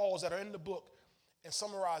odd laws that are in the book and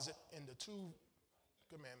summarize it into two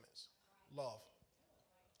commandments. Love.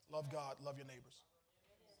 Love God, love your neighbors.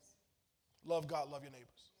 Love God, love your neighbors.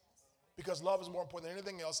 Because love is more important than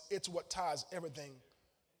anything else. It's what ties everything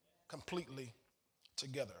completely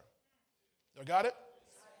together. You got it?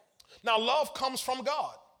 Now, love comes from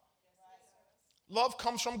God. Love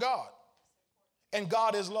comes from God. And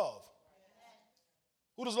God is love.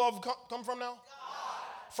 Who does love come from now?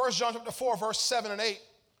 God. 1 John chapter 4, verse 7 and 8.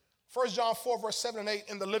 1 John 4, verse 7 and 8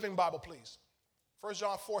 in the Living Bible, please. 1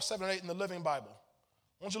 John 4, 7 and 8 in the Living Bible.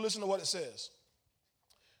 I want you to listen to what it says.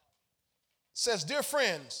 It says, dear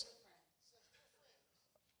friends,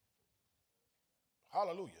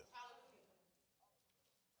 hallelujah.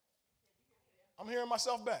 I'm hearing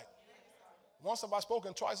myself back. Once have I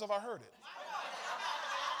spoken, twice have I heard it.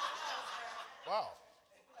 Wow.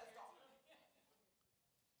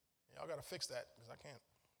 Y'all got to fix that because I can't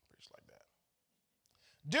preach like that.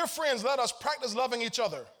 Dear friends, let us practice loving each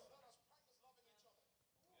other.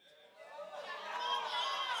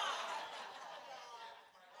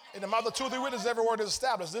 In the mouth of two or three witnesses, every word is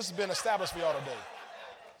established. This has been established for y'all today.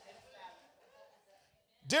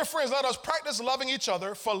 Dear friends, let us practice loving each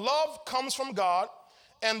other, for love comes from God,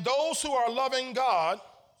 and those who are loving God,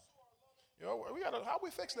 how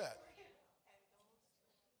we fix that?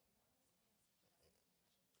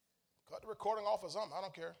 Cut the recording off or something, I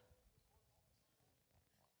don't care.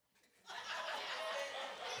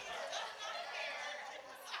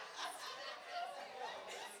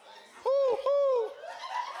 Woo-hoo.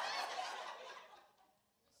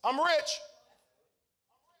 I'm rich.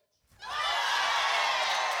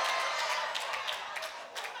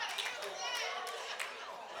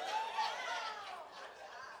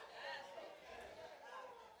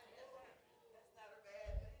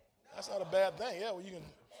 That's not a bad thing. Yeah, well,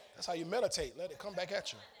 that's how you meditate. Let it come back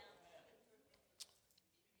at you.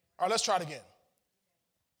 All right, let's try it again.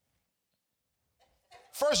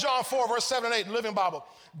 1 John 4, verse 7 and 8, Living Bible.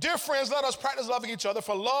 Dear friends, let us practice loving each other,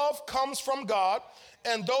 for love comes from God,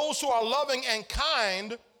 and those who are loving and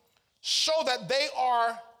kind show that they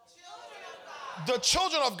are the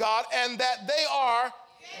children of God and that they are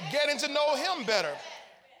getting to know him better.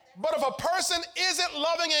 But if a person isn't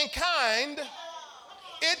loving and kind,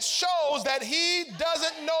 it shows that he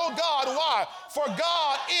doesn't know God. Why? For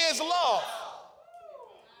God is love.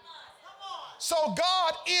 So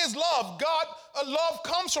God is love. Love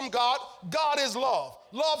comes from God. God is love.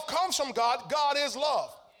 Love comes from God. God is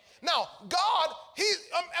love. Now, God,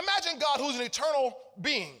 imagine God who's an eternal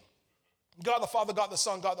being. God the Father, God the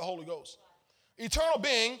Son, God the Holy Ghost. Eternal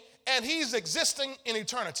being, and he's existing in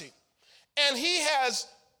eternity. And he has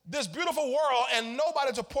this beautiful world and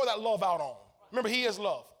nobody to pour that love out on. Remember, he is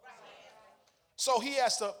love. So he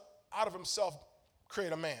has to, out of himself,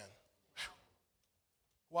 create a man.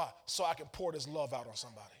 Why? So I can pour this love out on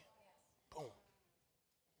somebody. Boom.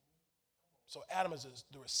 So Adam is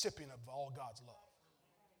the recipient of all God's love.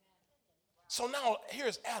 So now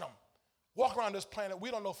here's Adam, walking around this planet, we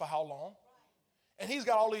don't know for how long. And he's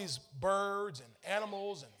got all these birds and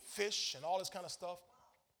animals and fish and all this kind of stuff.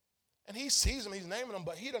 And he sees them, he's naming them,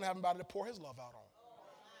 but he doesn't have anybody to pour his love out on.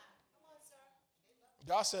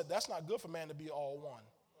 God said that's not good for man to be all one.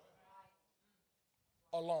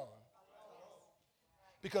 Alone.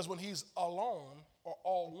 Because when he's alone or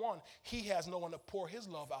all one, he has no one to pour his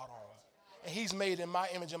love out on. And he's made in my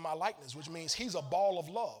image and my likeness, which means he's a ball of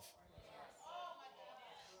love.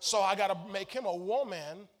 So I got to make him a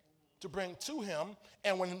woman to bring to him.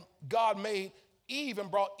 And when God made Eve and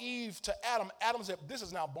brought Eve to Adam, Adam said, this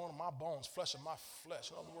is now bone of my bones, flesh of my flesh.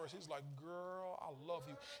 In other words, he's like, girl, I love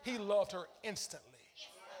you. He loved her instantly.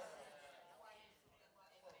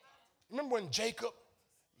 Remember when Jacob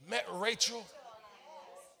met Rachel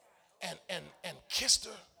and kissed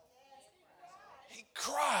her? He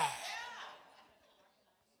cried.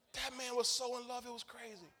 That man was so in love, it was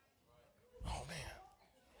crazy. Oh, man.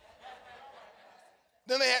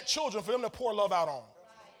 Then they had children for them to pour love out on.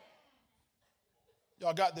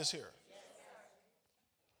 Y'all got this here.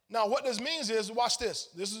 Now, what this means is, watch this.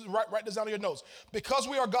 This is write this down in your notes. Because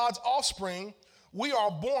we are God's offspring, we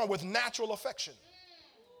are born with natural affection.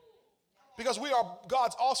 Because we are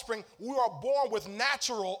God's offspring, we are born with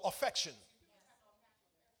natural affection.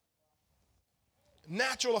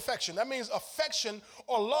 Natural affection. That means affection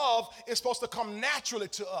or love is supposed to come naturally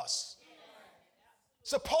to us.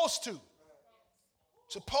 Supposed to.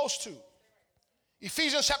 Supposed to.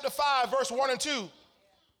 Ephesians chapter 5, verse 1 and 2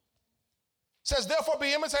 says, therefore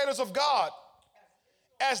be imitators of God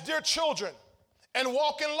as dear children and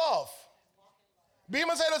walk in love. Be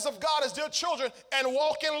imitators of God as dear children and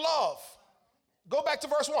walk in love. Go back to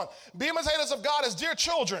verse 1. Be imitators of God as dear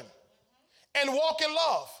children and walk in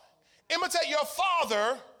love. Imitate your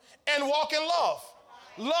father and walk in love.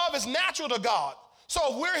 Love is natural to God. So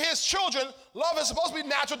if we're his children, love is supposed to be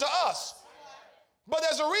natural to us. But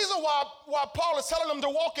there's a reason why Paul is telling them to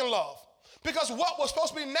walk in love. Because what was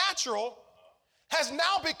supposed to be natural has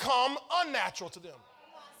now become unnatural to them.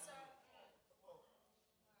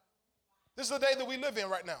 This is the day that we live in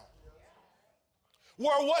right now.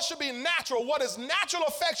 Where what should be natural, what is natural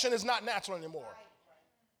affection is not natural anymore.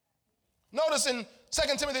 Notice in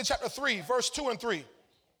 2 Timothy chapter 3, verse 2 and 3.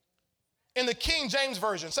 In the King James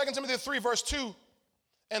Version, 2 Timothy 3, verse 2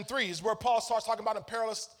 and 3 is where Paul starts talking about in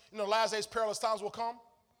perilous, last days perilous times will come.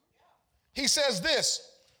 He says this,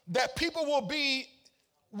 that people will be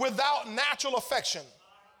without natural affection.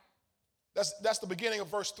 That's the beginning of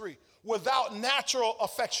verse 3. Without natural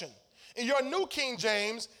affection. In your New King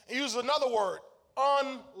James, it uses another word,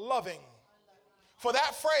 unloving. For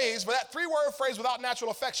that phrase, for that three-word phrase, without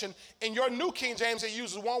natural affection, in your New King James, it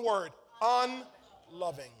uses one word,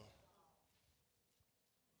 unloving.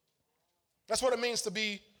 That's what it means to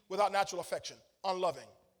be without natural affection, unloving.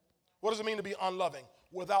 What does it mean to be unloving?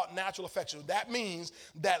 Without natural affection. That means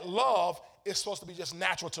that love is supposed to be just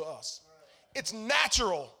natural to us. It's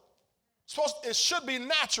natural. It should be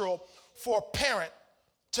natural for a parent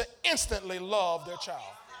to instantly love their child.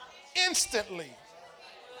 Instantly.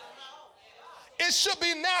 It should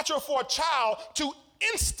be natural for a child to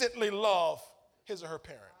instantly love his or her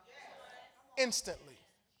parent. Instantly.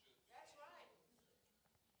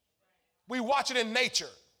 We watch it in nature.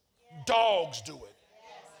 Dogs do it.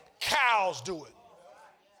 Cows do it.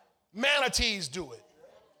 Manatees do it.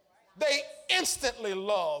 They instantly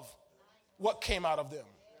love what came out of them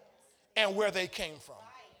and where they came from.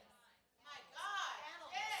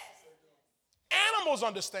 Animals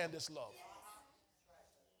understand this love.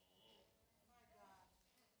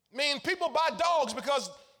 I mean, people buy dogs because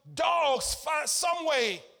dogs find some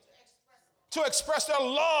way to express their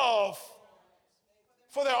love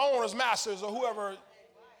for their owners, masters, or whoever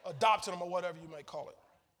adopted them or whatever you may call it.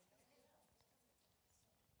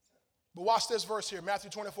 But watch this verse here, Matthew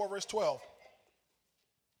 24, verse 12.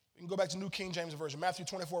 We can go back to New King James Version, Matthew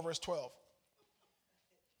 24, verse 12.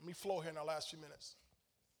 Let me flow here in our last few minutes.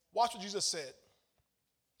 Watch what Jesus said,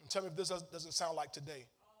 and tell me if this doesn't sound like today.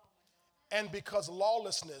 And because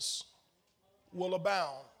lawlessness will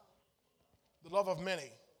abound, the love of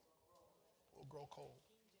many will grow cold.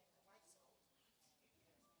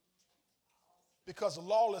 Because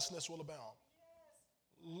lawlessness will abound,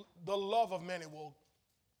 the love of many will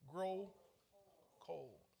grow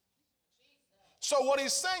cold. So what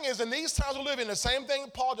he's saying is, in these times we live in, the same thing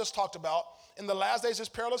Paul just talked about, in the last days, his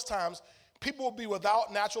perilous times, people will be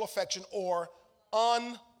without natural affection or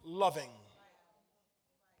unloving.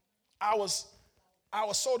 I was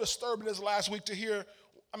so disturbed this last week to hear,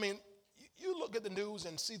 you look at the news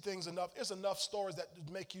and see things enough, it's enough stories that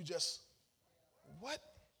make you just, what?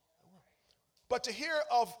 But to hear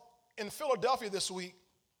of, in Philadelphia this week,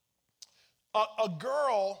 a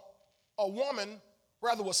woman,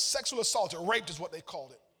 was sexually assaulted, raped is what they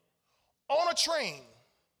called it, on a train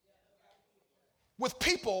with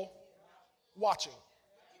people watching.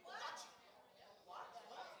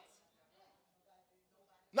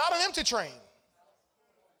 Not an empty train.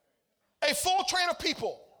 A full train of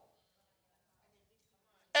people.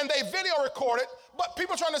 And they video recorded, but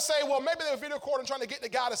people trying to say, well, maybe they were video recording trying to get the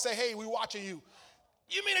guy to say, hey, we watching you.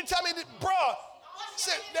 You mean to tell me that, bruh,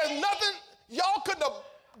 there's nothing, y'all couldn't have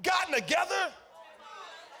gotten together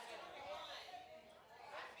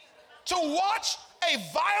to watch a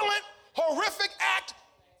violent, horrific act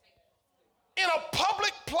in a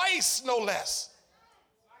public place, no less.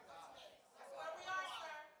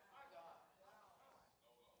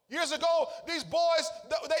 Years ago, these boys,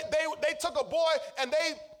 they took a boy and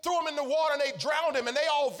they threw him in the water and they drowned him, and they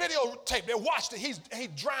all videotaped. They watched it. He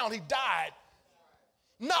drowned. He died.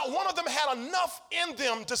 Not one of them had enough in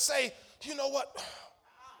them to say, you know what?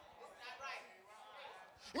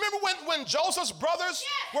 You remember when Joseph's brothers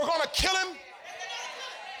were going to kill him?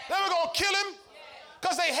 They were going to kill him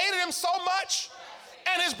because they hated him so much.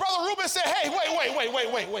 And his brother Reuben said, hey, wait.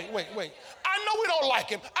 I know we don't like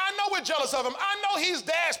him. I know we're jealous of him. I know he's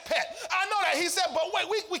Dad's pet. I know that. He said, but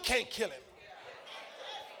wait, we can't kill him.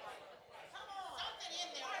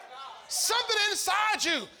 Something inside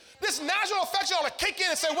you, this natural affection ought to kick in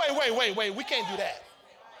and say, wait, we can't do that.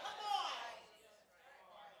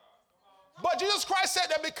 But Jesus Christ said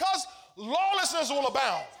that because lawlessness will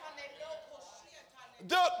abound,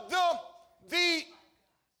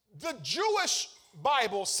 the Jewish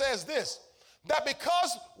Bible says this, that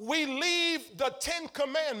because we leave the 10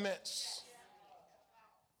 commandments,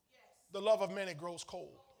 the love of many grows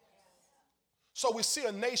cold. So we see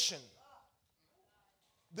a nation,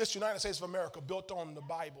 this United States of America, built on the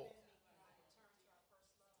Bible.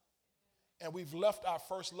 And we've left our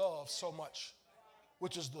first love so much,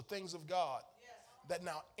 which is the things of God, that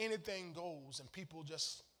now anything goes, and people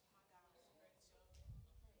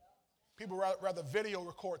rather video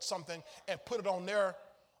record something and put it on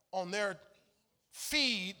their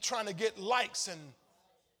feed, trying to get likes and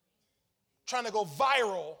trying to go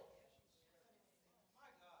viral.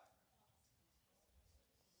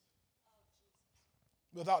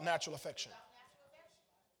 without natural affection.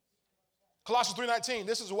 Colossians 3:19,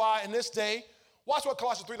 this is why in this day, watch what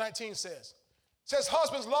Colossians 3:19 says. It says,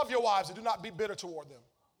 husbands, love your wives and do not be bitter toward them.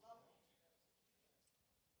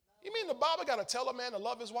 You mean the Bible got to tell a man to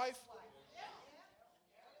love his wife?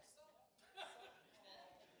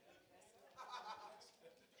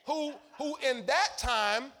 Who in that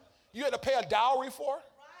time you had to pay a dowry for?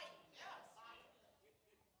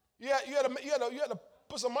 You had to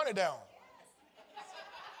put some money down.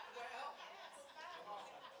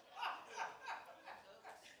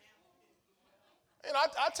 And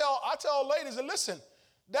I tell ladies, and listen,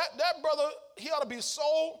 that brother, he ought to be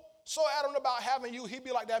so adamant about having you, he'd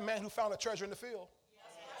be like that man who found a treasure in the field.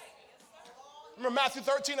 Remember Matthew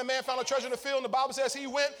 13, a man found a treasure in the field, and the Bible says he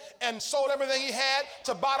went and sold everything he had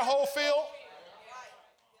to buy the whole field?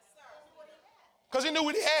 Because he knew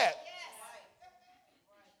what he had.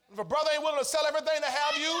 If a brother ain't willing to sell everything to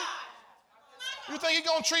have you think he's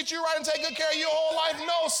going to treat you right and take good care of you your whole life?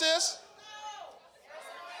 No, sis.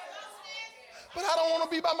 But I don't want to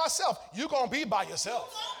be by myself. You're going to be by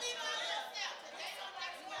yourself.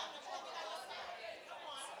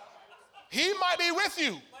 He might be with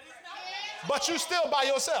you, but you still by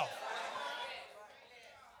yourself.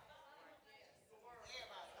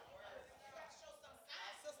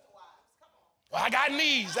 Well, I got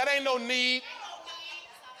needs. That ain't no need.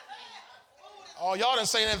 Oh, y'all didn't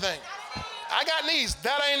say anything. I got needs.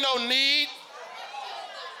 That ain't no need.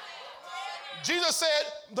 Jesus said,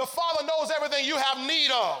 the Father knows everything you have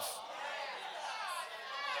need of.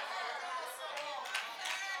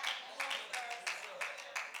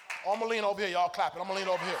 Oh, I'm going to lean over here. Y'all clapping. I'm going to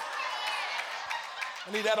lean over here.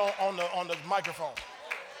 I need that on the microphone.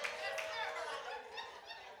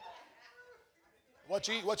 What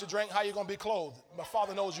you eat, what you drink, how you going to be clothed. My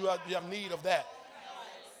Father knows you have need of that.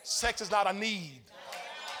 Sex is not a need.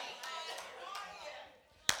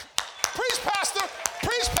 Preach, Pastor.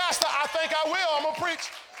 Preach, Pastor. I think I will. I'm going to preach.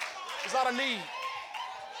 It's not a need.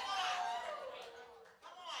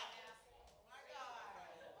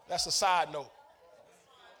 That's a side note.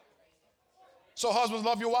 So husbands,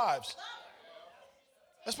 love your wives.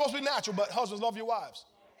 It's supposed to be natural, but husbands, love your wives.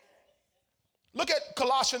 Look at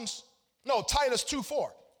Titus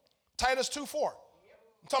 2:4. Titus 2:4.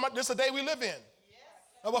 I'm talking about this is the day we live in.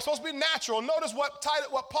 Now, what's supposed to be natural. Notice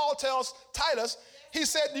what Paul tells Titus. He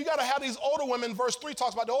said, you got to have these older women. Verse 3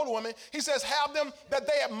 talks about the older women. He says, have them that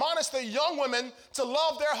they admonish the young women to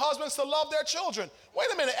love their husbands, to love their children. Wait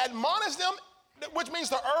a minute. Admonish them, which means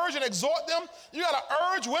to urge and exhort them. You got to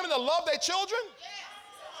urge women to love their children?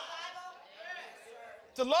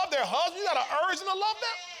 To love their husband? You got to urge them to love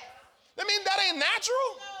them? That means that ain't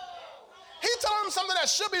natural? He's telling them something that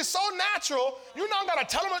should be so natural. You not got to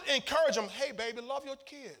tell them, encourage them. Hey, baby, love your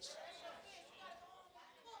kids.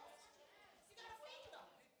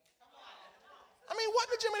 I mean, what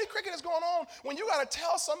the Jiminy Cricket is going on when you got to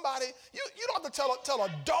tell somebody, you don't have to tell a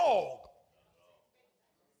dog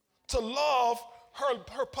to love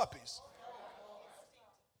her puppies.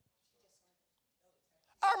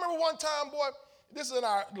 I remember one time, boy, this is in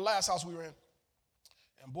the last house we were in.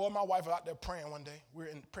 And boy, my wife was out there praying one day. We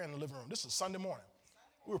were praying in the living room. This is Sunday morning.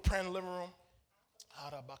 We were praying in the living room.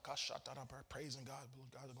 Praising God.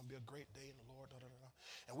 God, it's going to be a great day in the Lord.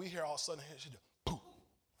 And we hear all of a sudden, she did, poof.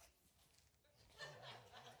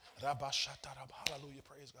 Hallelujah,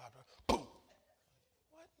 praise God. Boom.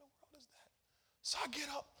 What in the world is that? So I get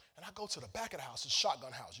up and I go to the back of the house. It's a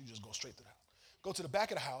shotgun house. You just go straight to the house. Go to the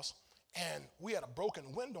back of the house, and we had a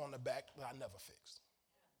broken window on the back that I never fixed.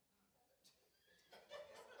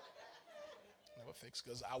 Never fixed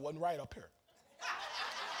because I wasn't right up here.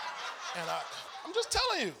 And I'm just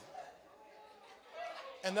telling you.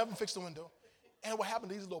 And never fixed the window. And what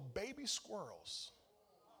happened, these little baby squirrels,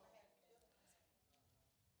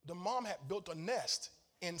 the mom had built a nest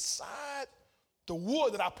inside the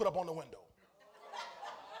wood that I put up on the window.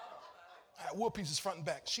 I had wood pieces front and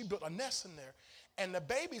back. She built a nest in there. And the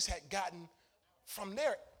babies had gotten from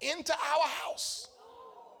there into our house.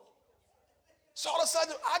 So all of a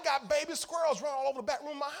sudden, I got baby squirrels running all over the back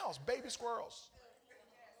room of my house. Baby squirrels.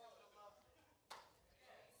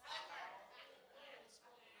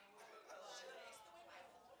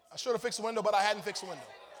 I should have fixed the window, but I hadn't fixed the window.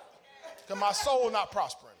 Because my soul not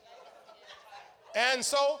prospering. And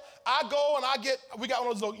so I go and we got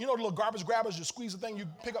one of those little, the little garbage grabbers, you squeeze the thing, you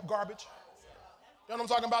pick up garbage. You know what I'm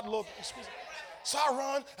talking about? The little squeeze. So I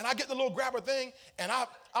run and I get the little grabber thing, and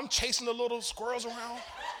I'm chasing the little squirrels around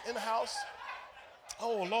in the house.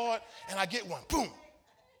 Oh, Lord. And I get one. Boom.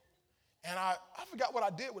 And I forgot what I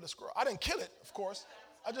did with the squirrel. I didn't kill it, of course.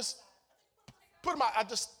 I just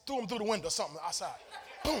threw him through the window, something outside.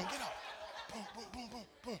 Boom, get out. boom, boom, boom, boom,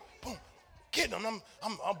 boom, boom. Getting them.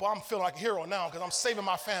 I'm feeling like a hero now because I'm saving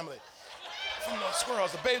my family from those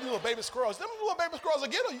squirrels, the little baby squirrels. Them little baby squirrels will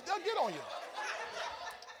get on you. They'll get on you.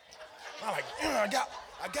 I'm like, I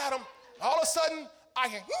got them. All of a sudden, I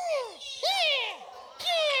can,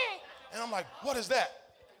 and I'm like, what is that?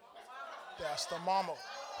 That's the mama.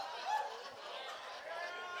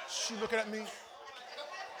 She looking at me.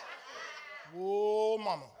 Whoa,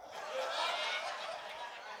 mama.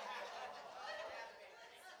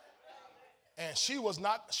 And she was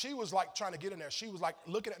like trying to get in there. She was like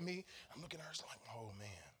looking at me. I'm looking at her, like, oh man.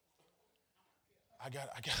 I'm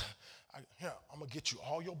gonna get you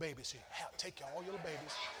all your babies here. Take all your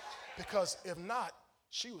babies. Because if not,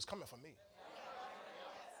 she was coming for me.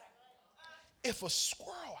 If a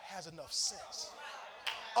squirrel has enough sense,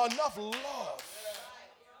 enough love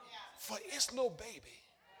for its little baby,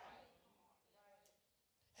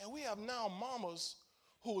 and we have now mamas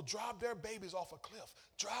who will drop their babies off a cliff,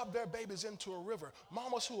 drop their babies into a river,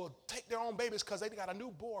 mamas who will take their own babies because they got a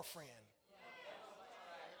new boyfriend.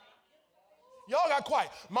 Y'all got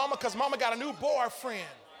quiet. Mama, because mama got a new boyfriend,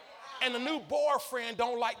 and the new boyfriend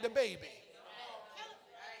don't like the baby.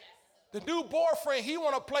 The new boyfriend, he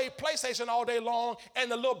want to play PlayStation all day long,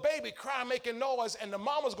 and the little baby crying, making noise, and the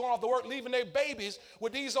mama's going off to work, leaving their babies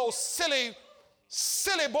with these old silly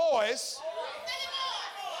boys.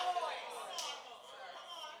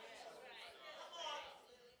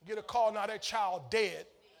 Get a call, now their child dead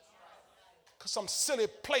because some silly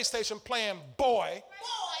PlayStation playing boy.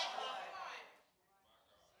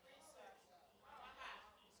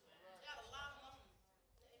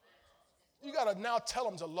 You got to now tell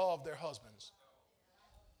them to love their husbands,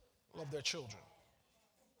 love their children.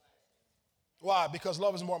 Why? Because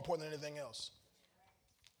love is more important than anything else.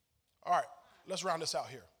 All right, let's round this out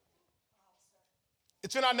here.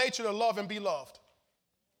 It's in our nature to love and be loved.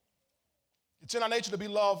 It's in our nature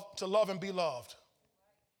to love and be loved.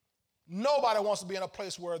 Nobody wants to be in a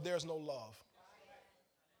place where there's no love.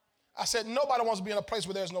 I said nobody wants to be in a place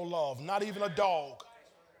where there's no love, not even a dog.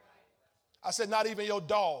 I said not even your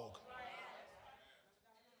dog.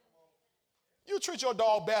 You treat your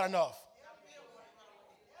dog bad enough,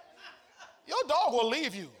 your dog will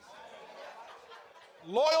leave you.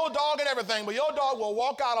 Loyal dog and everything, but your dog will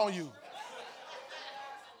walk out on you.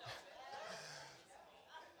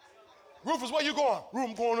 Rufus, where you going?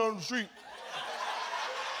 I'm going down the street.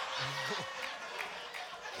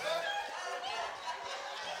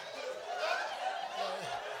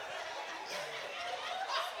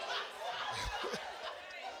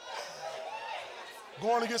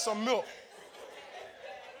 Going to get some milk.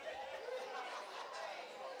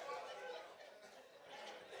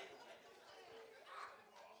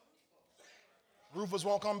 Rufus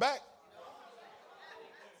won't come back.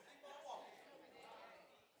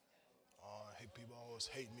 Oh, I hate people always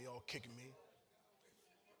hating me, all kicking me.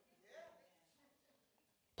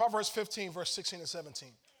 Proverbs 15, verse 16 and 17.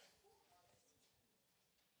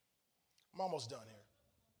 I'm almost done here.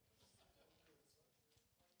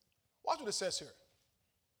 Watch what it says here.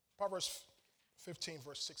 Proverbs 15,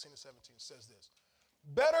 verse 16 and 17 says this.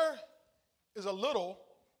 Better is a little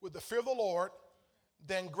with the fear of the Lord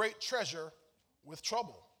than great treasure with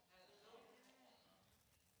trouble.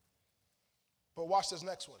 But watch this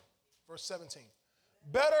next one, verse 17.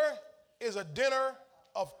 Better is a dinner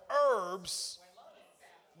of herbs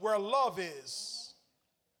where love is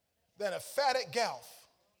than a fatted gulf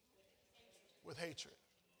with hatred.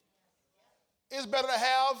 It's better to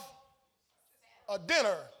have a dinner,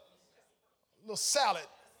 a little salad,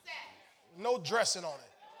 no dressing on it.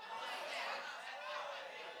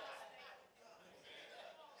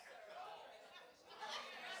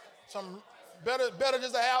 Some better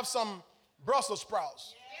just to have some Brussels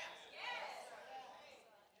sprouts,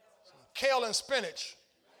 some kale and spinach,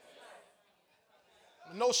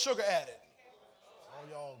 no sugar added. All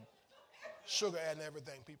y'all sugar adding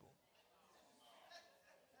everything, people.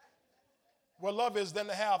 Where love is than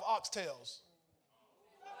to have oxtails,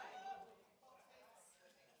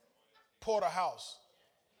 porterhouse,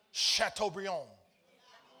 Chateaubriand.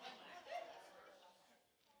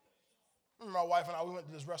 Remember my wife and I, we went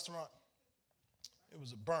to this restaurant. It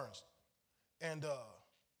was at Burns. And the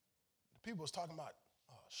people was talking about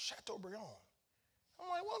Chateaubriand. I'm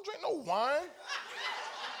like, well, don't drink no wine.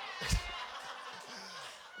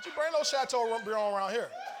 But you bring no Chateaubriand around here.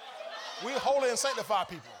 We holy and sanctified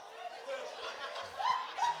people.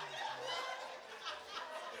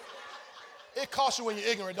 It costs you when you're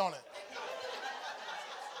ignorant, don't it?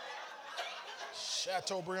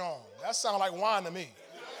 Chateaubriand. That sounds like wine to me.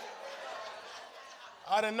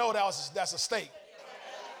 I didn't know that's a steak.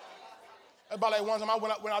 About like one time I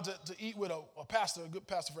went out to eat with a pastor, a good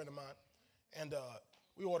pastor friend of mine, and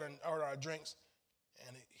we ordered our drinks,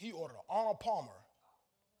 and he ordered an Arnold Palmer.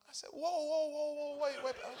 I said, whoa,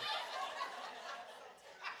 wait.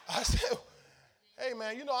 I said, hey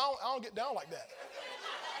man, you know I don't get down like that.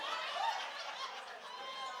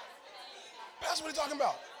 Pastor, what are you talking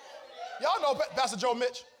about? Y'all know Pastor Joe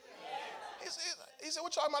Mitch. He said,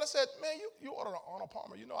 what you talking about? I said, man, you ordered an Arnold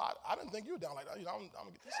Palmer. You know, I didn't think you were down like that. You know,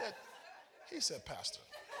 he said, Pastor.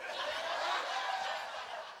 I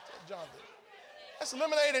said, Jonathan, that's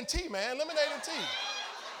lemonade and tea, man. Lemonade and tea.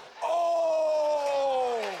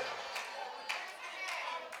 Oh.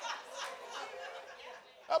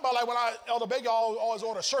 That's about like when Elder Baker always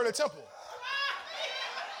ordered Shirley Temple.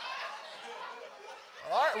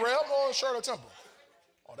 All right, Rev, I'm on Shirley Temple.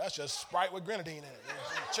 Oh, that's just Sprite with grenadine in it.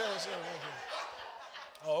 Cherries.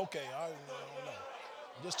 Oh, okay. I don't know.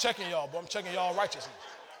 I'm just checking y'all, boy. I'm checking y'all righteousness.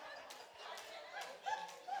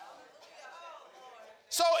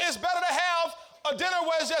 So it's better to have a dinner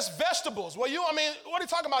where it's just vegetables. What are you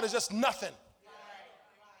talking about is just nothing.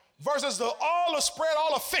 Versus all the spread,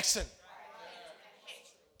 all the fixing.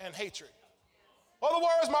 And hatred. In other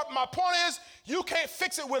words, my point is, you can't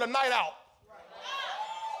fix it with a night out.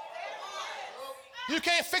 You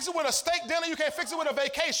can't fix it with a steak dinner. You can't fix it with a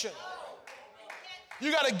vacation.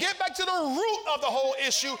 You got to get back to the root of the whole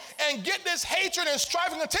issue and get this hatred and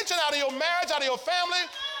strife and contention out of your marriage, out of your family.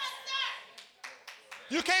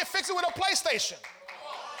 You can't fix it with a PlayStation.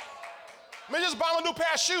 Maybe just buy a new pair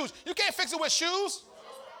of shoes. You can't fix it with shoes.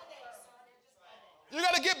 You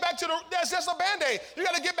got to get back to that's just a Band-Aid. You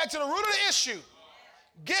got to get back to the root of the issue.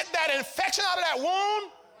 Get that infection out of that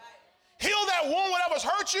wound. Heal that wound, whatever's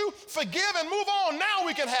hurt you. Forgive and move on. Now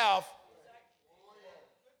we can have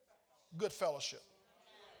good fellowship.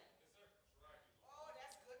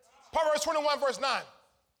 Proverbs 21, verse 9.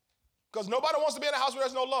 Because nobody wants to be in a house where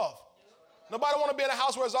there's no love. Nobody wants to be in a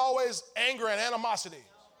house where there's always anger and animosity.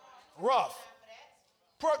 Rough.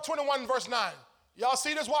 Proverbs 21, verse 9. Y'all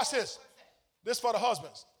see this? Watch this. This for the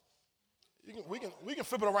husbands. We can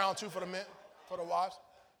flip it around too for the men, for the wives.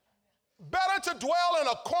 Better to dwell in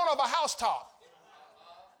a corner of a housetop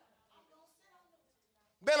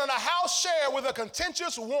than in a house shared with a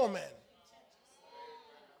contentious woman.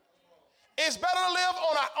 It's better to live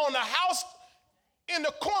on a house in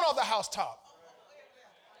the corner of the housetop.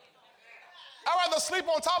 I'd rather sleep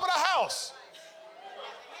on top of the house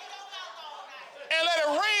and let it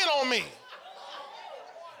rain on me.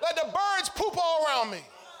 Let the birds poop all around me.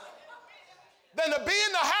 Than to be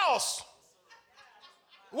in the house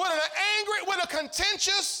with a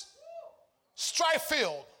contentious,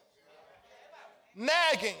 strife-filled,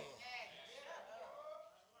 nagging,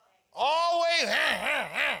 always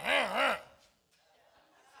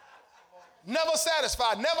never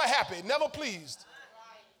satisfied, never happy, never pleased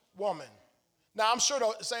woman. Now, I'm sure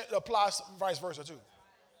it applies vice versa too.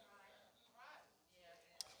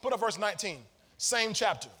 Put up verse 19, same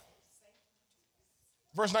chapter.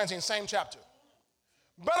 Verse 19, same chapter.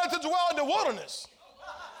 Better to dwell in the wilderness.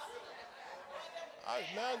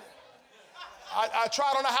 I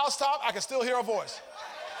tried on the housetop, I can still hear a voice.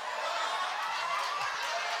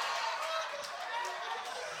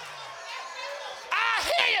 I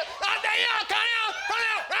hear you.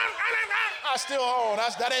 I still,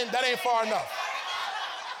 that ain't far enough.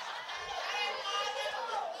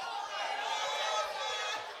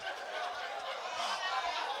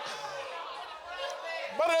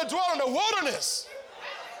 Better to dwell in the wilderness.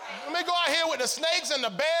 Let me go out here with the snakes and the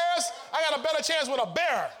bears. I got a better chance with a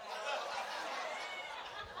bear.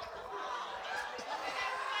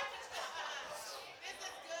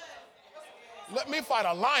 Let me fight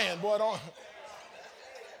a lion, boy,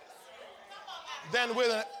 than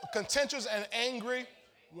with a contentious and angry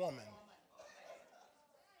woman.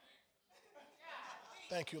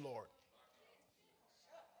 Thank you, Lord.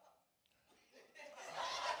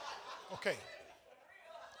 Okay.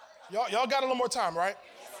 Y'all got a little more time, right?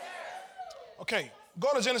 Okay, go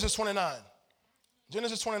to Genesis 29.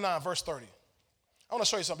 Genesis 29, verse 30. I want to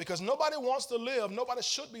show you something because nobody wants to live, nobody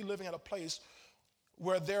should be living at a place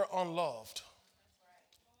where they're unloved.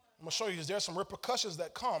 I'm going to show you there's some repercussions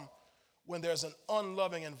that come when there's an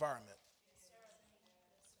unloving environment.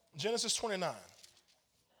 Genesis 29.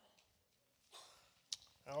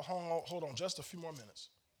 Now, hold on just a few more minutes.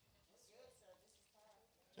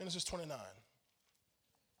 Genesis 29.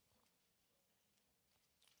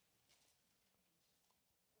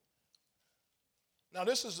 Now,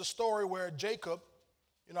 this is the story where Jacob,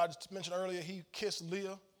 I just mentioned earlier, he kissed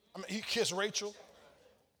Rachel,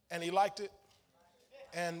 and he liked it.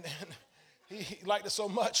 And he liked it so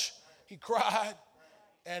much, he cried.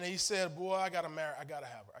 And he said, boy, I got to marry. I got to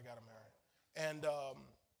have her. I got to marry her. And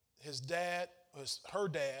her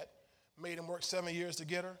dad, made him work 7 years to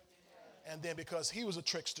get her. And then because he was a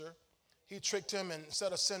trickster, he tricked him, and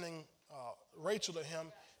instead of sending Rachel to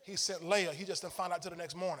him, he sent Leah. He just didn't find out till the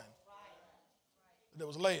next morning. There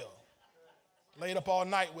was Leah. Laid up all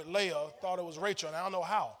night with Leah, thought it was Rachel, and I don't know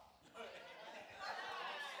how.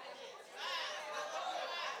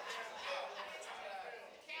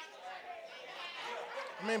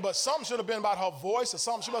 I mean, but something should have been about her voice or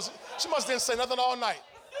something. She must didn't say nothing all night.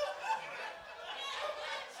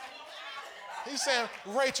 He's saying,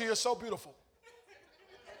 Rachel, you're so beautiful.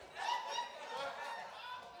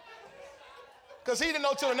 Because he didn't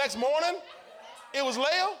know till the next morning it was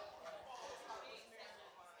Leah.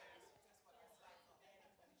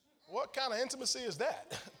 What kind of intimacy is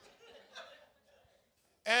that?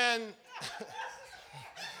 And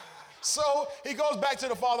so he goes back to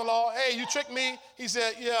the father-in-law. Hey, you tricked me. He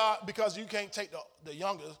said, yeah, because you can't take the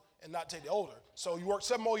younger and not take the older. So you work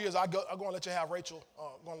 7 more years. I'm going to let you have Rachel.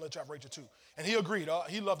 I'm going to let you have Rachel too. And he agreed.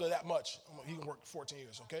 He loved her that much. He can work 14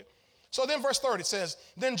 years, okay? So then verse 30 says,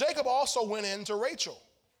 then Jacob also went in to Rachel.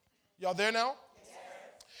 Y'all there now? Yes.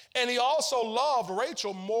 And he also loved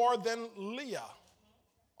Rachel more than Leah.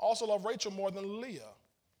 Also loved Rachel more than Leah.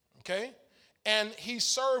 Okay? And he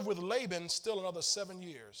served with Laban still another 7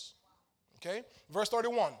 years. Okay? Verse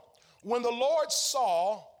 31. When the Lord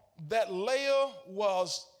saw that Leah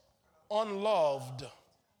was unloved.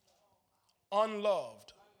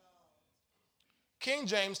 King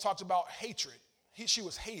James talks about hatred. She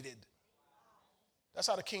was hated. That's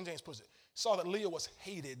how the King James puts it. Saw that Leah was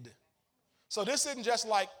hated. So this isn't just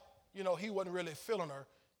like, he wasn't really feeling her.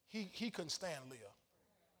 He couldn't stand Leah.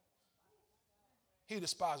 He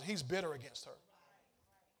despised her. He's bitter against her.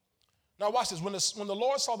 Now watch this. When the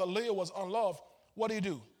Lord saw that Leah was unloved, what did he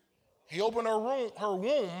do? He opened her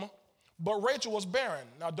womb, but Rachel was barren.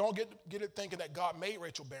 Now don't get it thinking that God made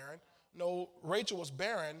Rachel barren. No, Rachel was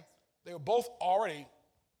barren. They were both already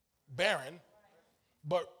barren,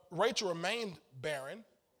 but Rachel remained barren.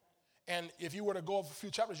 And if you were to go over a few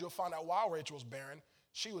chapters, you'll find out why Rachel was barren.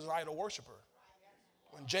 She was an idol worshiper.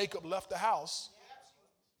 When Jacob left the house,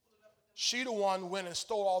 she the one went and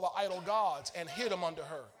stole all the idol gods and hid them under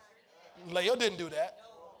her. Leah didn't do that.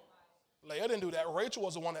 Rachel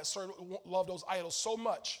was the one that loved those idols so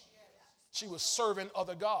much. She was serving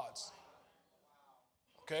other gods.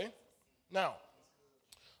 Okay? Now,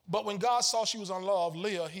 but when God saw she was unloved,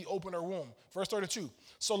 Leah, he opened her womb. Verse 32.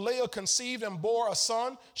 So Leah conceived and bore a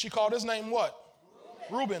son. She called his name what?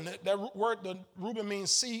 Reuben. That word, Reuben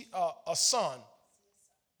means a son.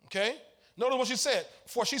 Okay? Notice what she said.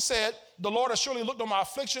 For she said, the Lord has surely looked on my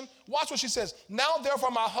affliction. Watch what she says. Now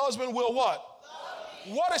therefore my husband will what?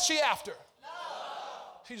 What is she after?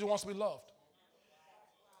 Love. She just wants to be loved.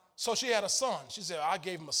 So she had a son. She said, I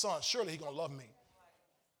gave him a son. Surely he's going to love me.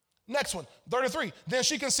 Next one, 33. Then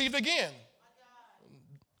she conceived again.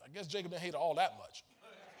 I guess Jacob didn't hate her all that much.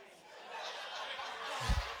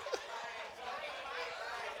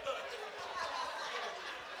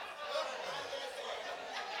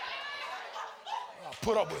 I'll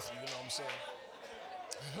put up with you, you know what I'm saying?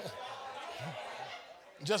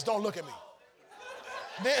 Just don't look at me.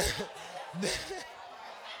 Yeah.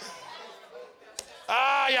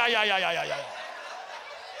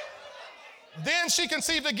 Then she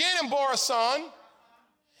conceived again and bore a son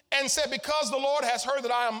and said, because the Lord has heard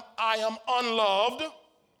that I am unloved,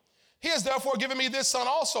 he has therefore given me this son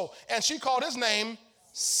also. And she called his name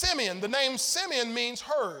Simeon. The name Simeon means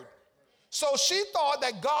heard. So she thought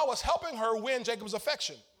that God was helping her win Jacob's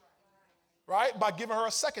affection, right? By giving her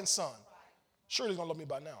a second son. Surely he's going to love me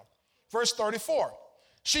by now. Verse 34.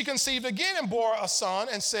 She conceived again and bore a son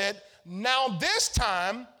and said, now this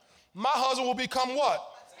time my husband will become what?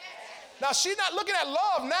 Now, she's not looking at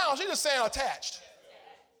love now. She's just saying attached.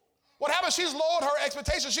 What happens, she's lowered her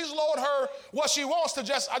expectations. She's lowered her what she wants to I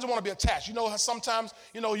just want to be attached. You know, sometimes,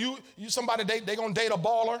 you somebody, they going to date a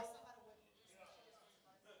baller,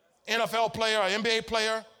 NFL player or NBA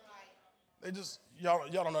player. They just, y'all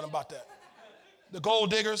don't know nothing about that. The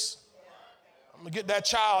gold diggers. I'm going to get that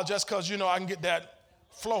child just because, I can get that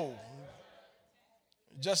flow.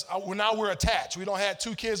 Now we're attached. We don't have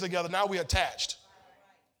 2 kids together. Now we're attached.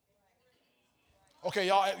 Okay,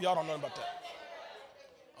 y'all don't know about that.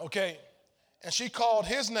 Okay, and she called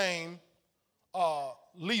his name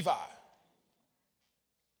Levi.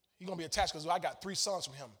 He's going to be attached because I got 3 sons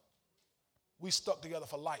from him. We stuck together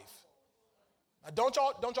for life. Now, don't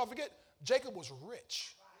y'all forget, Jacob was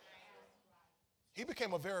rich. He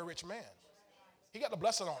became a very rich man. He got the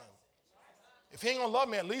blessing on him. If he ain't going to love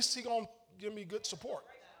me, at least he's going to give me good support.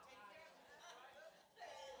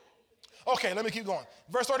 Okay, let me keep going.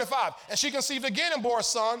 Verse 35. And she conceived again and bore a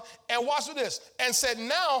son. And watch this. And said,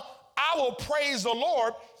 now I will praise the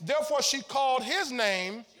Lord. Therefore she called his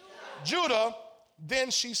name Judah.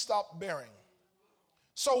 Then she stopped bearing.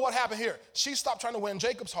 So what happened here? She stopped trying to win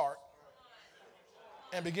Jacob's heart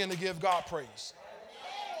and began to give God praise.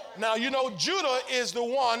 Now, you know, Judah is the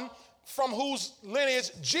one from whose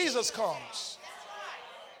lineage Jesus comes.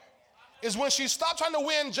 Is when she stopped trying to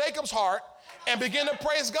win Jacob's heart and began to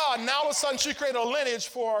praise God. Now all of a sudden she created a lineage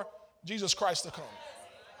for Jesus Christ to come.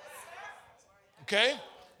 Okay?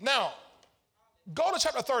 Now, go to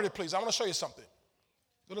chapter 30, please. I want to show you something.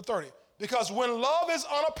 Go to 30. Because when love is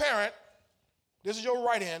unapparent, this is your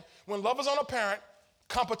right hand, when love is unapparent,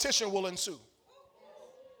 competition will ensue.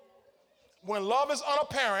 When love is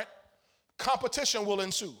unapparent, competition will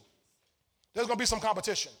ensue. There's going to be some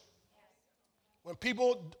competition. When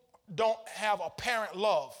people don't have apparent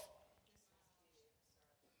love.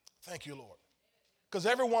 Thank you, Lord. Because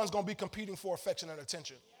everyone's going to be competing for affection and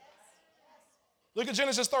attention. Look at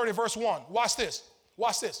Genesis 30, verse 1. Watch this.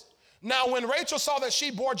 Watch this. Now, when Rachel saw that she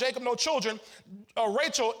bore Jacob no children,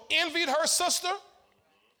 Rachel envied her sister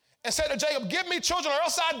and said to Jacob, give me children or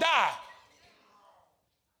else I die.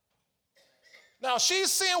 Now,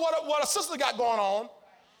 she's seeing what her sister got going on,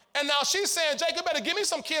 and now she's saying, Jacob, better give me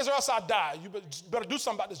some kids or else I die. You better do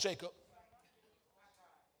something about this, Jacob.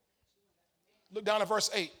 Look down at verse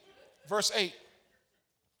 8. Verse 8.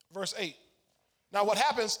 Verse 8. Now, what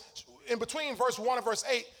happens in between verse 1 and verse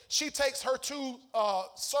 8, she takes her two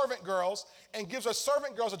servant girls and gives her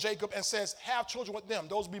servant girls to Jacob and says, have children with them.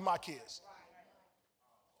 Those will be my kids.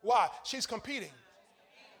 Why? She's competing.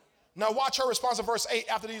 Now watch her response in verse 8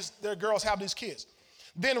 after their girls have these kids.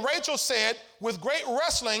 Then Rachel said, with great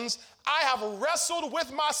wrestlings, I have wrestled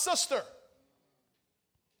with my sister.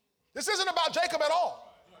 This isn't about Jacob at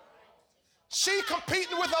all. She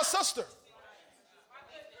competing with her sister.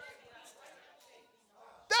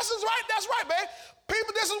 That's right, babe.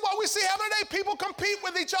 People, this is what we see happening today. People compete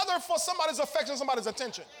with each other for somebody's affection, somebody's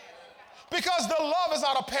attention. Because the love is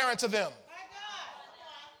not apparent to them.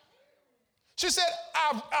 She said,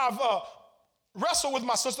 I've wrestled with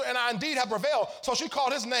my sister and I indeed have prevailed. So she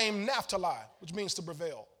called his name Naphtali, which means to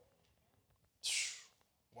prevail.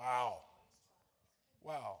 Wow.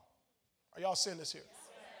 Wow. Are y'all seeing this here?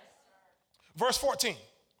 Verse 14.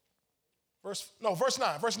 Verse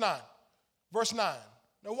 9. Verse 9.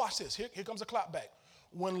 Now watch this. Here comes a clap back.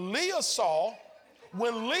 When Leah saw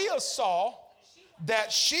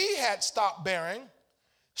that she had stopped bearing,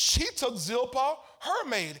 she took Zilpah, her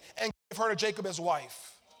maid, and gave her to Jacob as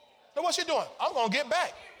wife. Now what's she doing? I'm going to get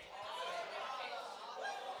back.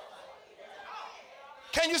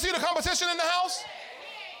 Can you see the competition in the house?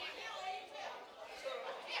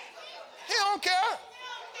 He don't care.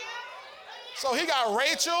 So he got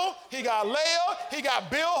Rachel, he got Leah, he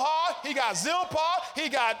got Bilhah, he got Zilpah, he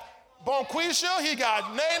got Bonquisha, he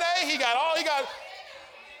got Nene,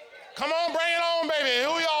 come on, bring it on, baby.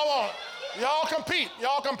 Who y'all want?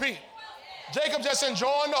 Y'all compete. Jacob just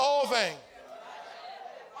enjoying the whole thing.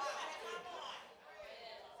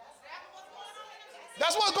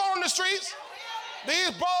 That's what's going on in the streets.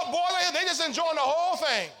 These boys, they just enjoying the whole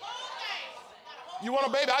thing. You want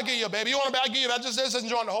a baby? I'll give you a baby. You want a baby? I'll give you. That's just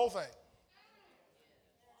enjoying the whole thing.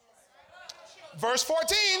 Verse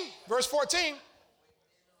 14.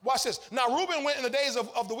 Watch this. Now, Reuben went in the days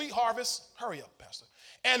of the wheat harvest. Hurry up, Pastor.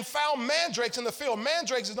 And found mandrakes in the field.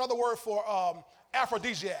 Mandrakes is another word for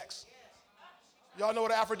aphrodisiacs. Y'all know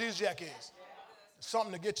what an aphrodisiac is? It's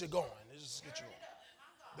something to get you going. It just get you going.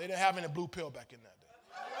 They didn't have any blue pill back in that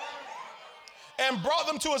day. And brought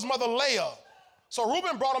them to his mother Leah. So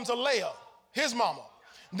Reuben brought them to Leah, his mama.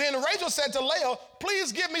 Then Rachel said to Leah,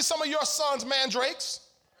 please give me some of your son's mandrakes.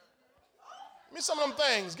 Give me some of them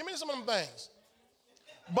things. Give me some of them things.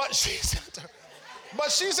 But she said to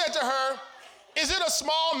her, is it a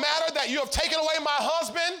small matter that you have taken away my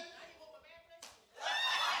husband?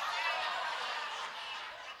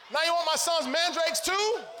 Now you want my son's mandrakes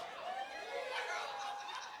too?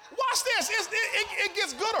 Watch this. It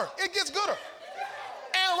gets gooder. It gets gooder.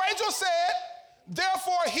 And Rachel said,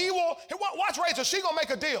 therefore he will, watch Rachel, she gonna make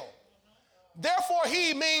a deal. Therefore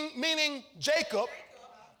he, meaning Jacob,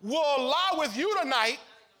 will lie with you tonight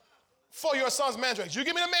for your son's mandrakes. You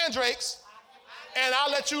give me the mandrakes, and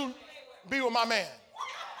I'll let you be with my man.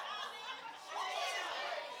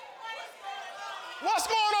 What's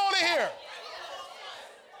going on in here?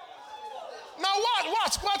 Now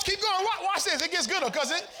watch, keep going. Watch this. It gets gooder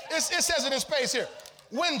because it says it in space here.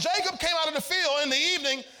 When Jacob came out of the field in the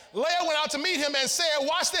evening, Leah went out to meet him and said,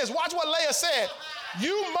 watch this. Watch what Leah said.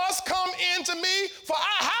 You must come in to me, for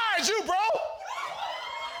I hired you, bro.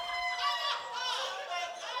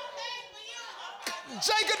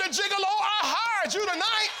 Jacob the Gigolo, I hired you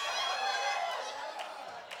tonight.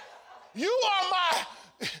 You are my...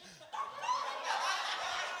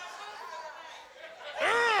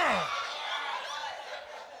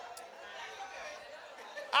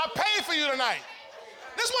 I paid for you tonight.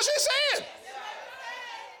 This is what she's saying.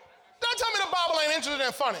 Don't tell me the Bible ain't interested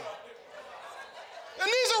and funny. And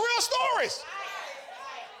these are real stories.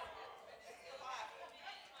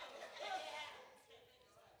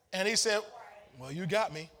 And he said, well, you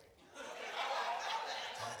got me.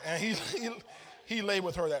 And he lay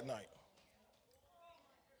with her that night.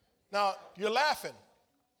 Now, you're laughing,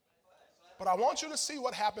 but I want you to see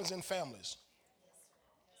what happens in families.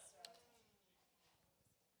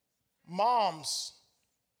 Moms,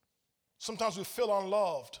 sometimes we feel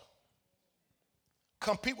unloved,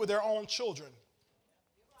 compete with their own children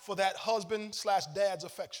for that husband/dad's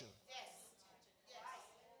affection.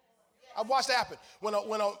 I've watched that happen. When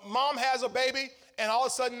a mom has a baby and all of a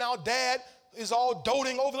sudden now dad is all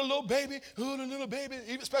doting over the little baby, oh, the little baby,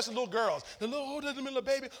 especially little girls, the little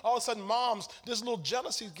baby, all of a sudden moms, this little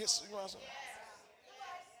jealousy gets,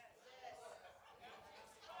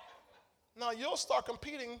 now you'll start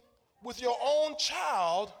competing with your own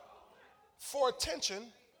child for attention,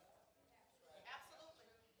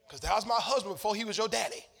 because that was my husband before he was your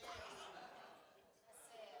daddy.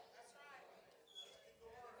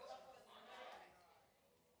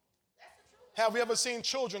 Have we ever seen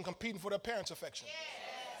children competing for their parents' affection? Yes.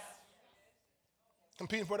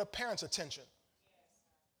 Competing for their parents' attention.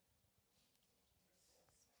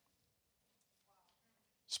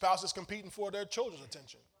 Spouses competing for their children's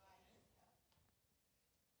attention.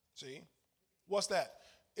 See? What's that?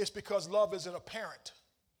 It's because love isn't apparent.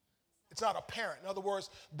 It's not apparent. In other words,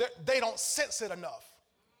 they don't sense it enough.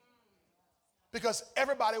 Because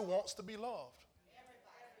everybody wants to be loved.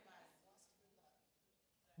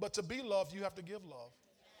 But to be loved, you have to give love.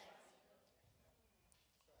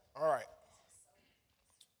 All right.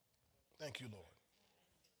 Thank you, Lord.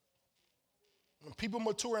 When people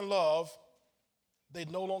mature in love, they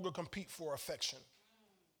no longer compete for affection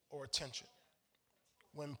or attention.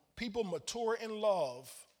 When people mature in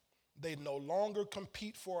love, they no longer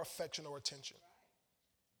compete for affection or attention.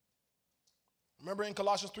 Remember in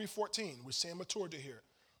Colossians 3:14, we're seeing maturity here.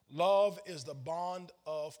 Love is the bond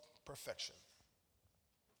of perfection.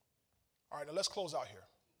 All right, now let's close out here.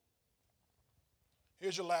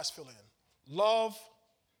 Here's your last fill-in. Love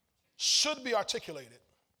should be articulated,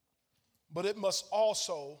 but it must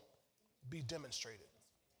also be demonstrated.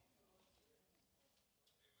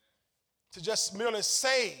 To just merely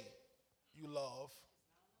say you love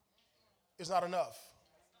is not enough.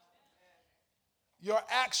 Your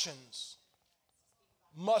actions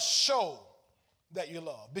must show that you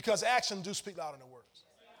love, because actions do speak louder than words.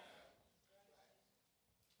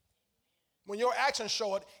 When your actions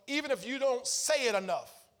show it, even if you don't say it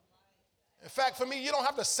enough. In fact, for me, you don't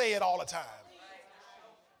have to say it all the time.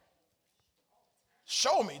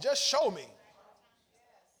 Show me, just show me.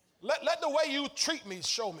 Let the way you treat me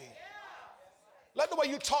show me. Let the way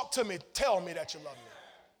you talk to me tell me that you love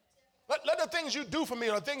me. Let the things you do for me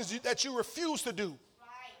or the things that you refuse to do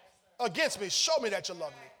against me show me that you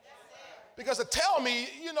love me. Because to tell me,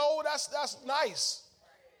 that's nice.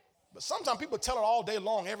 But sometimes people tell it all day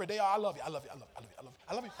long, every day, I love you, I love you, I love you,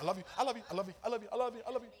 I love you, I love you, I love you, I love you, I love you, I love you, I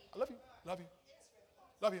love you, I love you, love you,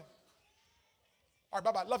 love you. All right,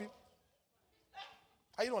 bye-bye, love you.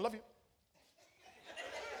 How you doing? Love you.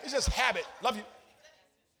 It's just habit, love you.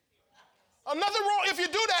 Nothing wrong if you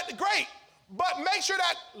do that, great. But make sure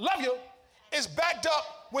that love you is backed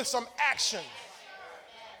up with some action.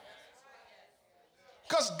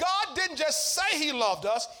 Because God didn't just say he loved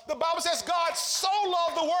us. The Bible says God so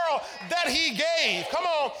loved the world that he gave, come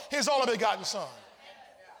on, his only begotten son.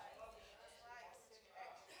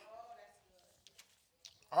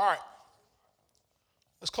 All right.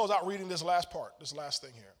 Let's close out reading this last part, this last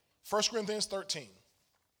thing here. 1 Corinthians 13,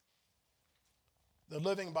 the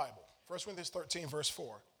Living Bible. 1 Corinthians 13, verse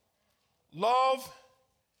 4. Love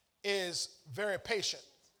is very patient.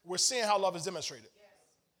 We're seeing how love is demonstrated.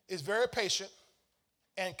 It's very patient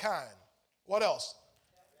and kind. What else?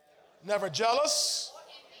 Never jealous.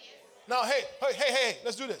 Now, hey,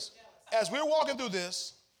 let's do this. As we're walking through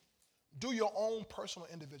this, do your own personal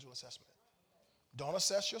individual assessment. Don't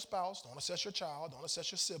assess your spouse, don't assess your child, don't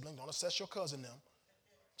assess your sibling, don't assess your cousin them.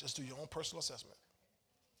 Just do your own personal assessment.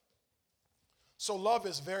 So love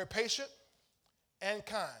is very patient and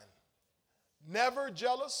kind, never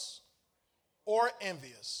jealous or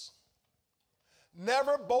envious,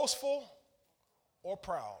 never boastful or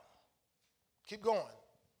proud. Keep going.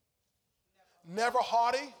 Never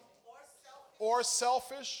haughty or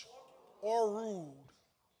selfish or rude.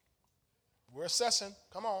 We're assessing.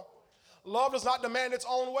 Come on. Love does not demand its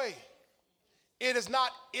own way. It is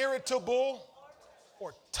not irritable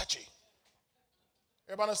or touchy.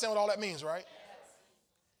 Everybody understand what all that means, right?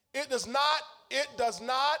 It does not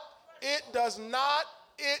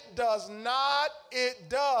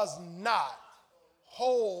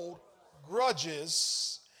hold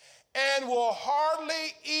grudges and will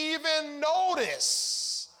hardly even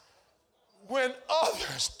notice when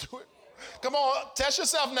others do it. Come on, test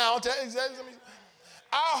yourself now.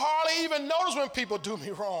 I hardly even notice when people do me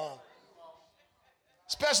wrong,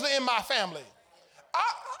 especially in my family.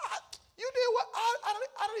 You did what?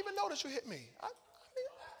 I don't even notice you hit me. I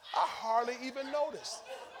hardly even noticed.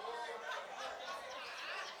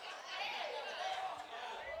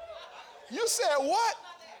 You said what?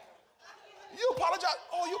 You apologize.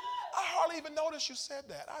 Oh, I hardly even noticed you said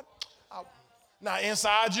that. Now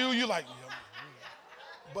inside you like,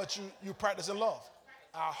 but you practice in love.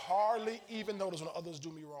 I hardly even notice when others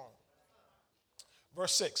do me wrong.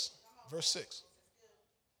 Verse 6.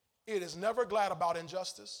 It is never glad about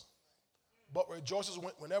injustice, but rejoices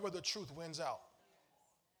whenever the truth wins out.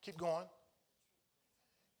 Keep going.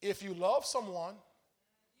 If you love someone,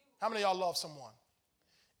 how many of y'all love someone?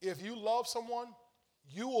 If you love someone,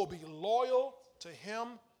 you will be loyal to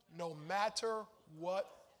him no matter what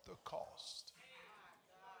the cost.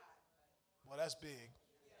 Well, that's big.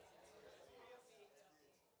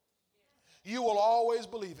 You will always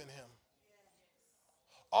believe in him.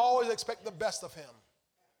 Always expect the best of him.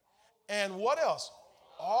 And what else?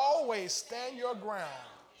 Always stand your ground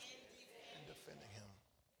in defending him.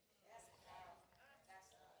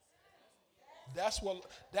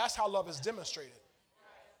 That's how love is demonstrated.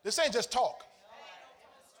 This ain't just talk.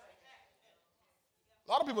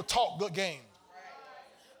 A lot of people talk good game.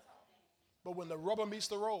 But when the rubber meets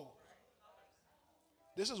the road,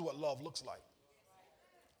 this is what love looks like.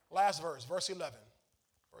 Last verse, verse 11.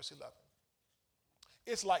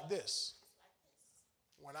 It's like this.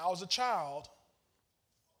 When I was a child,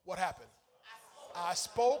 what happened? I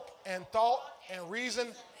spoke and thought and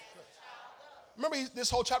reasoned. Remember, this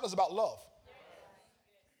whole chapter is about love.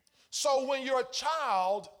 So when you're a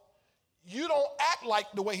child, you don't act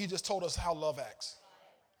like the way he just told us how love acts.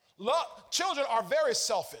 Children are very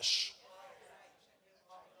selfish.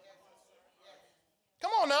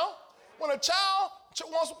 Come on now. When a child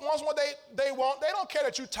wants what they want, they don't care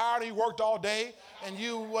that you're tired and you worked all day and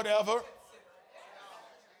you whatever.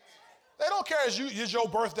 They don't care it's your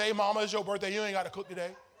birthday, mama, it's your birthday, you ain't got to cook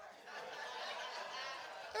today.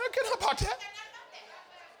 They don't care about that.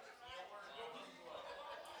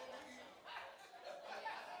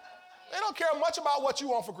 They don't care much about what you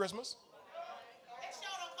want for Christmas.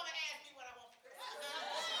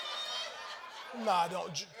 Nah,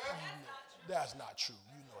 don't. That's not true.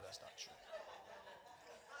 You know that's not true.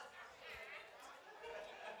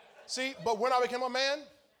 See, but when I became a man,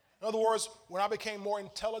 in other words, when I became more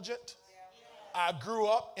intelligent, I grew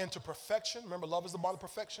up into perfection. Remember, love is the bond of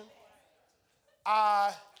perfection.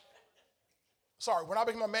 When I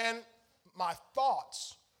became a man, my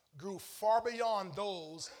thoughts grew far beyond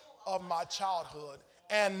those of my childhood.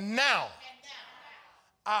 And now,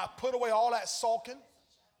 I put away all that sulking,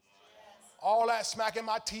 all that smacking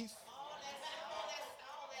my teeth,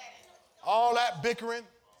 all that bickering,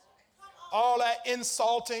 all that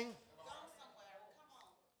insulting.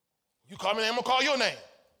 You call me name, I'm going to call your name.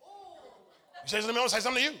 You say something to me, I'm going to say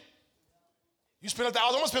something to you. You spend 1,000,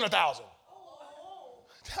 I'm going to spend 1,000.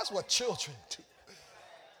 That's what children do.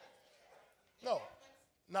 No.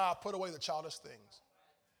 Now I put away the childish things.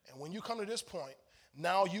 And when you come to this point,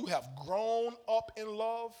 now you have grown up in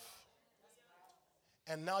love,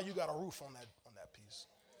 and now you got a roof on that piece.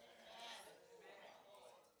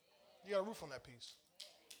 You got a roof on that piece.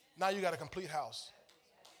 Now you got a complete house.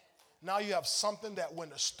 Now you have something that when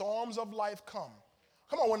the storms of life come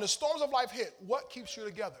on, when the storms of life hit, what keeps you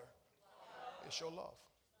together? It's your love.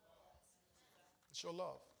 It's your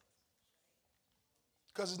love.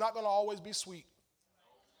 Because it's not going to always be sweet.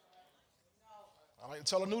 I like to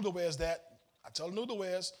tell the newlyweds that. I tell the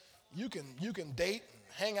newlyweds, you can date and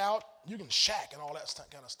hang out, you can shack and all that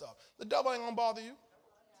kind of stuff. The devil ain't going to bother you.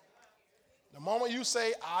 The moment you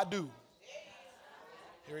say, I do,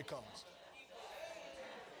 here he comes.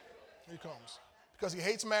 Here he comes. Because he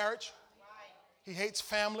hates marriage. He hates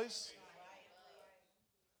families.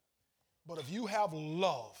 But if you have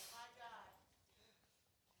love,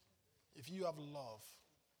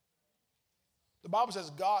 the Bible says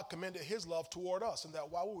God commended his love toward us, and that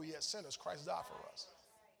while we were yet sinners, Christ died for us.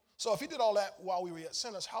 So if he did all that while we were yet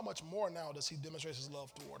sinners, how much more now does he demonstrate his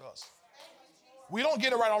love toward us? We don't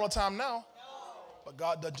get it right all the time now. But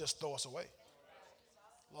God doesn't just throw us away.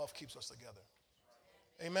 Love keeps us together.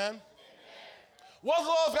 Amen? What's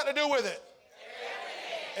love got to do with it?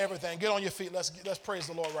 Everything. Get on your feet. Let's praise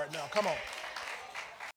the Lord right now. Come on.